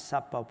is a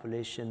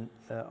subpopulation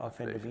of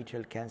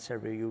endometrial cancer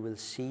where you will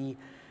see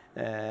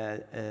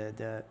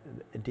the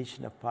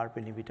addition of PARP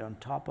inhibitor on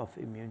top of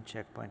immune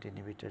checkpoint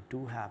inhibitor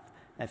do have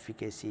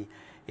efficacy.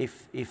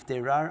 If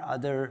there are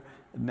other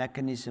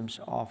mechanisms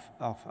of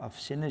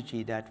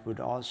synergy that would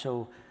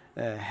also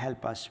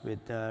help us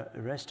with the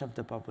rest of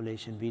the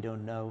population, we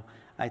don't know.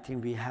 I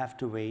think we have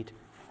to wait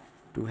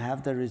to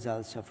have the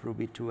results of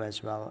RUBY-2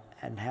 as well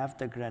and have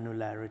the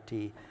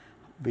granularity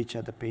which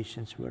are the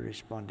patients who are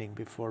responding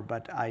before.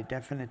 But I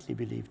definitely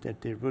believe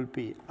that there will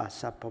be a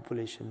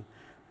subpopulation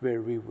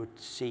where we would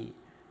see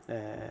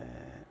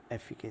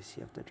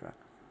efficacy of the drug.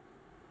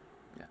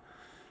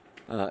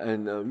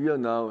 And we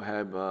now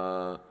have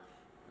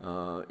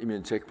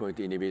immune checkpoint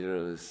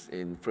inhibitors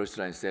in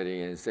first-line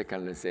setting and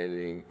second-line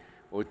setting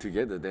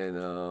altogether. Then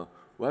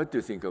what do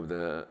you think of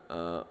the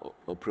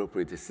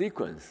appropriate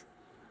sequence?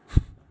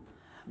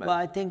 Well,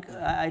 I think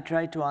I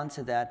tried to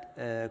answer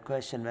that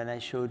question when I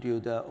showed you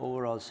the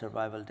overall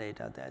survival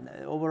data.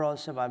 The overall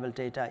survival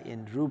data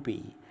in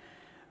RUBY,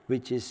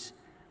 which is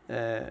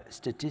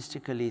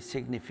statistically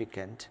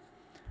significant,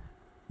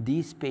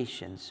 these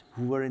patients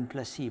who were in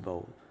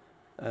placebo,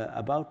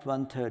 about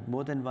one-third,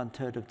 more than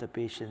one-third of the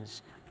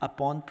patients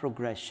upon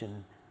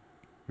progression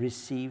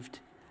received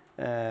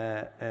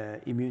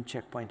immune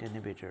checkpoint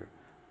inhibitor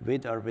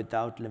with or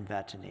without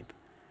lenvatinib,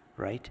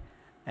 right?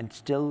 And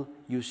still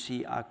you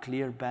see a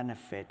clear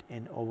benefit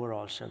in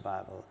overall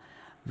survival.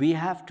 We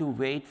have to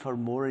wait for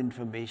more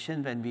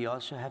information. When we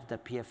also have the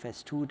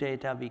PFS2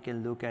 data, we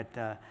can look at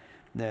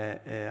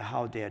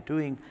how they are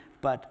doing.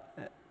 But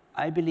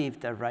I believe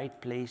the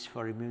right place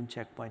for immune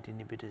checkpoint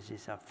inhibitors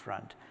is up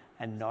front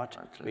and not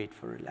wait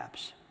for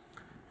relapse.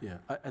 Yeah,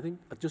 I think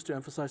just to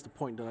emphasize the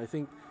point that I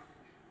think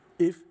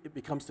if it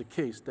becomes the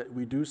case that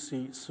we do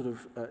see sort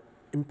of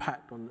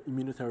impact on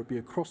immunotherapy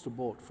across the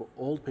board for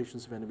all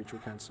patients with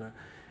endometrial cancer,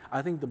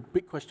 I think the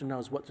big question now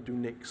is what to do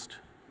next.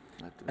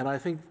 And I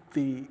think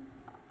the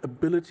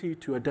ability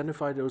to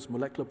identify those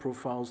molecular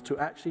profiles to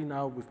actually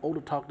now, with all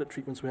the targeted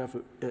treatments we have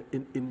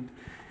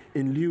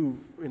in lieu,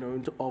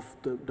 of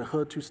the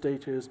HER2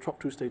 status,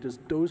 TROP2 status,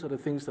 those are the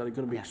things that are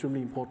going to be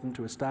extremely important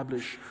to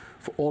establish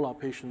for all our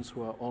patients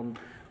who are on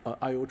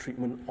IO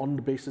treatment on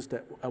the basis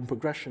that on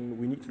progression,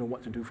 we need to know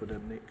what to do for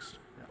them next.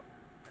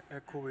 Yeah.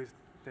 Echo with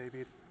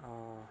David,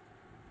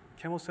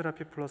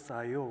 chemotherapy plus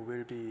IO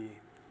will be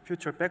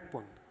future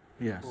backbone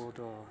for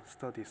the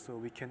study, so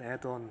we can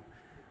add on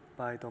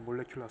by the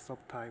molecular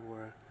subtype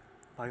or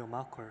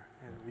biomarker,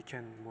 and we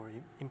can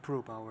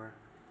improve our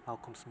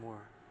outcomes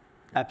more.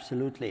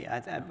 Absolutely.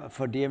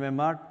 For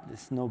DMMR,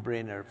 it's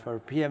no-brainer. For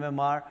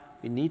pMMR,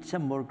 we need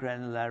some more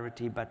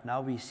granularity, but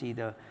now we see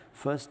the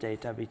first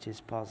data, which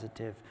is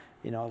positive,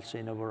 also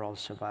in overall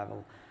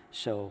survival.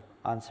 So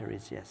answer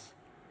is yes.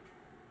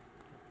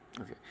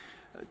 Okay.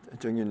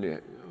 Jung Yoon Lee,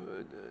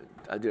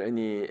 are there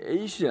any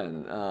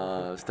Asian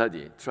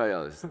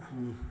trials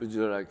would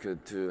you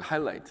like to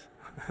highlight?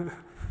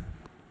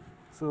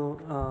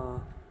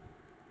 So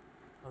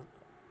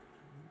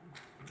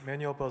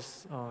many of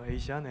us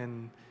Asian,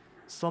 and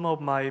some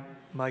of my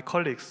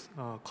colleagues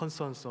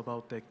concerns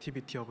about the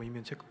activity of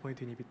immune checkpoint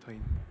inhibitor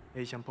in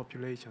Asian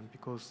population,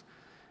 because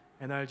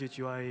NRG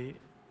GY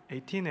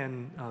 18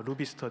 and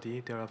Ruby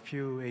study, there are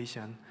few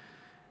Asian,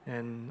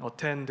 and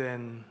attend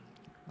and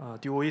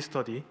DOE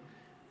study.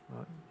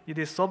 It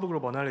is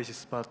subgroup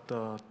analysis, but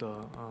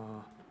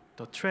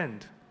the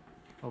trend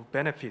of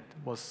benefit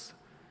was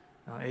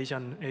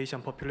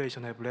Asian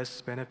population have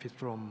less benefit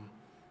from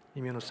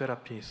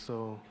immunotherapy.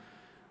 So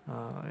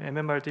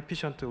MMR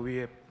deficient, we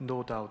have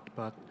no doubt,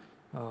 but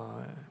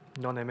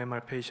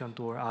non-MMR patient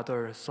or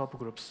other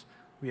subgroups,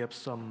 we have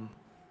some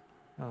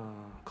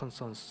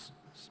concerns.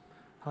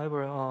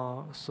 However,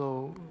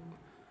 so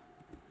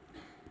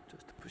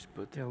just to push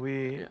button. yeah,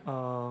 we.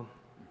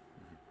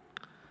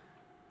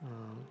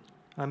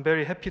 I'm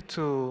very happy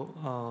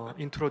to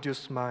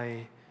introduce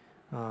my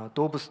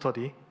DOVE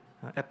study,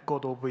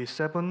 EPCOT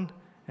OV7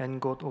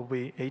 and GOT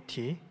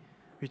OV80,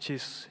 which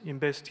is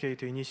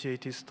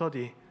investigator-initiated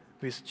study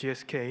with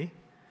GSK,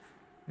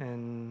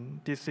 and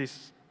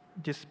this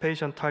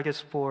patient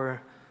targets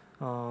for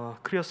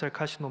clear cell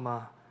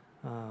carcinoma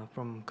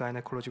from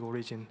gynecologic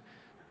origin.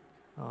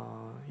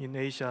 In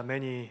Asia,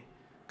 many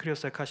clear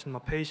cell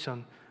carcinoma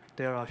patients,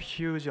 there are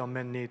huge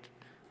unmet need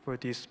for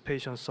this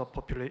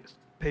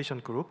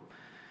patient group.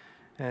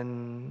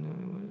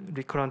 And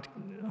recurrent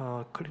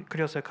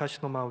clear cell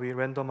carcinoma, we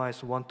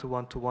randomize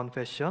 1:1:1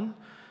 fashion.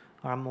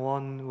 Arm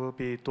 1 will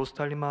be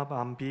dostarlimab,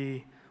 Arm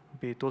B will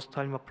be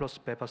dostarlimab plus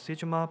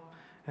bevacizumab,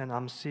 and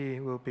Arm C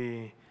will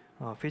be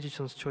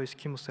physician's choice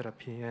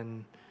chemotherapy.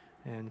 And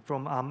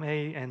from Arm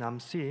A and Arm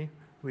C,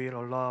 we'll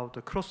allow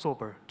the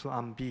crossover to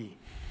Arm B.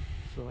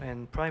 So,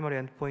 and primary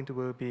endpoint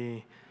will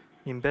be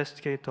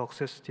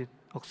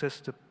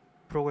investigator-assessed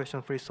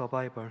progression-free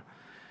survival.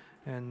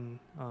 And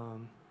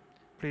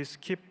please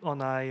keep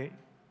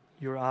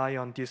your eye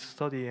on this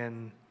study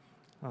and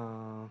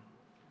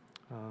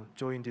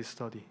join this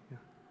study. Yeah,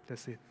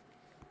 that's it.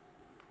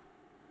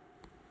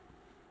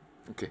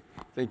 Okay,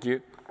 thank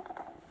you.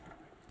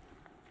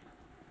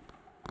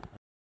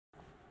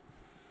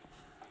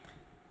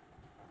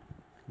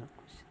 No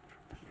question.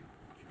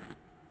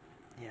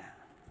 Yeah.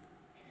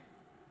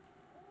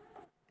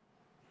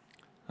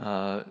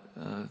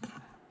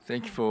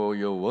 Thank you for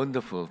your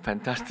wonderful,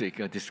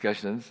 fantastic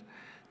discussions.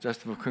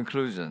 Just for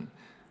conclusion,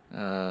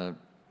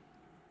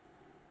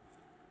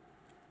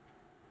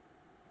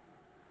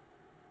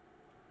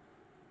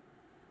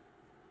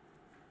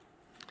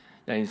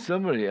 in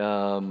summary,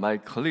 my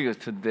colleagues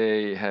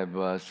today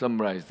have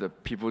summarized the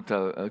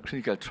pivotal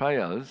clinical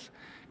trials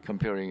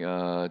comparing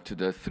to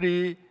the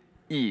 3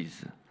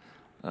 E's,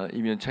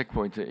 immune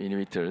checkpoint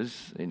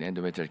inhibitors in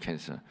endometrial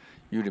cancer.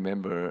 You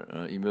remember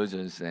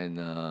emergence and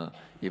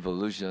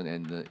evolution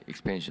and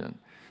expansion.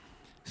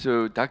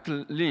 So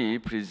Dr. Lee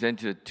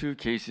presented 2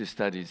 case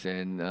studies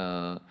and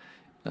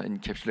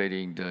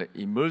encapsulating the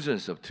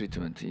emergence of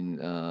treatment in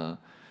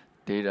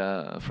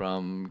data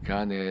from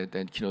Garnet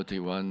and Keynote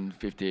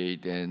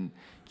 158 and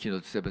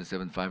Keynote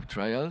 775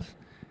 trials.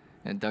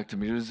 And Dr.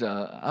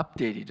 Mirza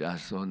updated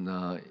us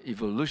on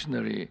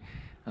evolutionary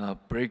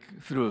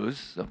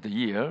breakthroughs of the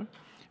year,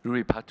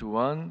 Ruby Part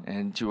 1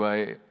 and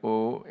GY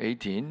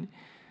 018,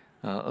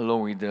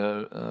 along with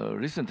the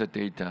recent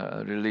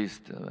data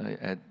released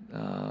at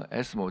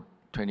ESMO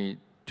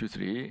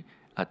 2023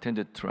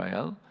 attended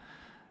trial.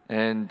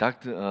 And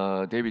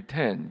Dr. David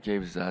Tan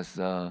gave us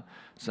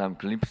some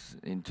glimpse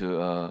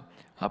into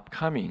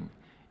upcoming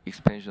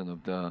expansion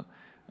of the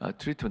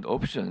treatment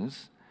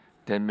options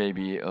that may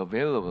be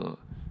available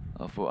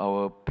for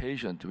our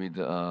patient with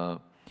the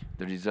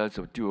results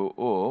of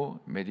DUO,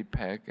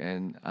 Medipac,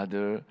 and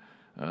other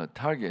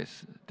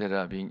targets that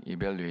are being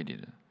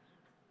evaluated.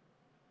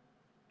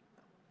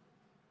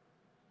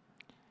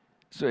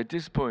 So at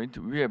this point,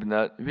 we have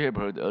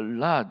heard a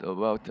lot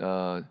about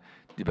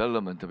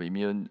development of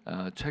immune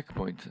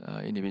checkpoint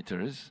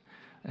inhibitors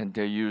and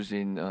their use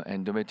in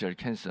endometrial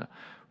cancer.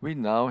 We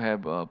now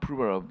have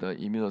approval of the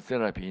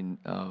immunotherapy in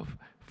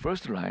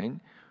first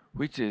line,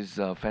 which is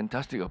a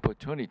fantastic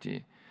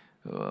opportunity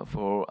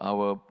for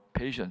our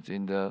patients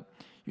in the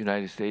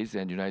United States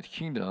and United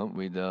Kingdom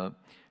with a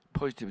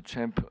positive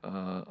CHAMP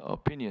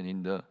opinion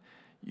in the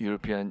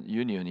European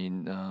Union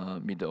in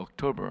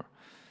mid-October.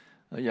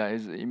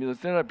 As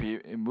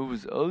immunotherapy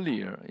moves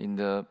earlier in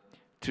the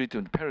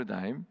treatment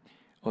paradigm,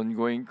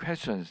 ongoing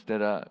questions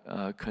that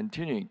are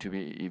continuing to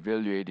be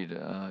evaluated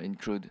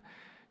include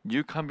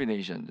new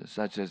combinations,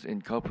 such as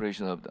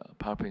incorporation of the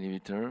PARP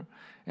inhibitor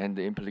and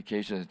the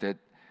implications that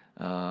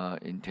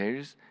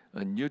entails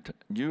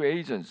new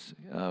agents,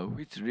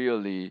 which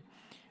really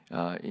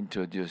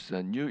introduce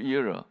a new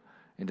era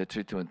in the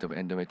treatment of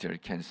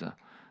endometrial cancer.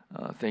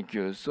 Thank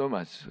you so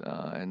much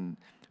and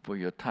for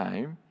your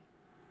time.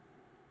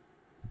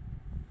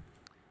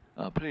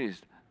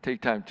 Please take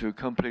time to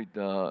complete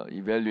the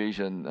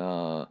evaluation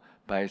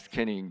by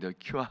scanning the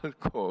QR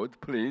code,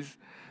 please.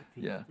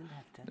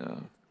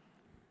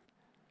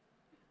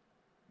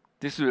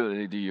 This will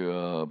lead you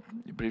a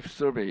brief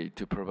survey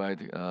to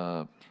provide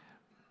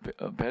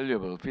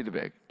valuable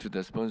feedback to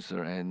the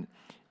sponsor and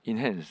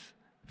enhance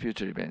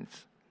future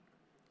events.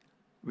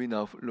 We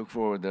now look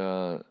for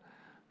the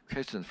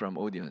questions from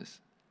audience.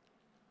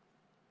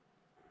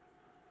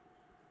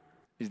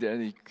 Is there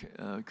any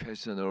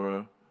question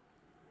or?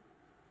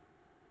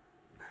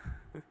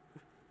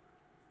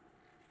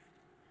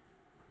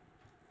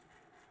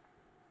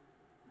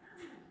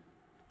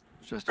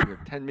 Just we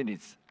have 10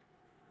 minutes.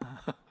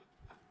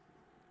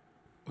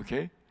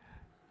 Okay?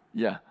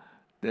 Yeah.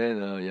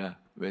 Then, yeah,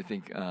 we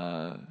think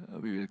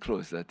we will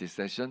close this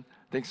session.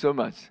 Thanks so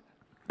much.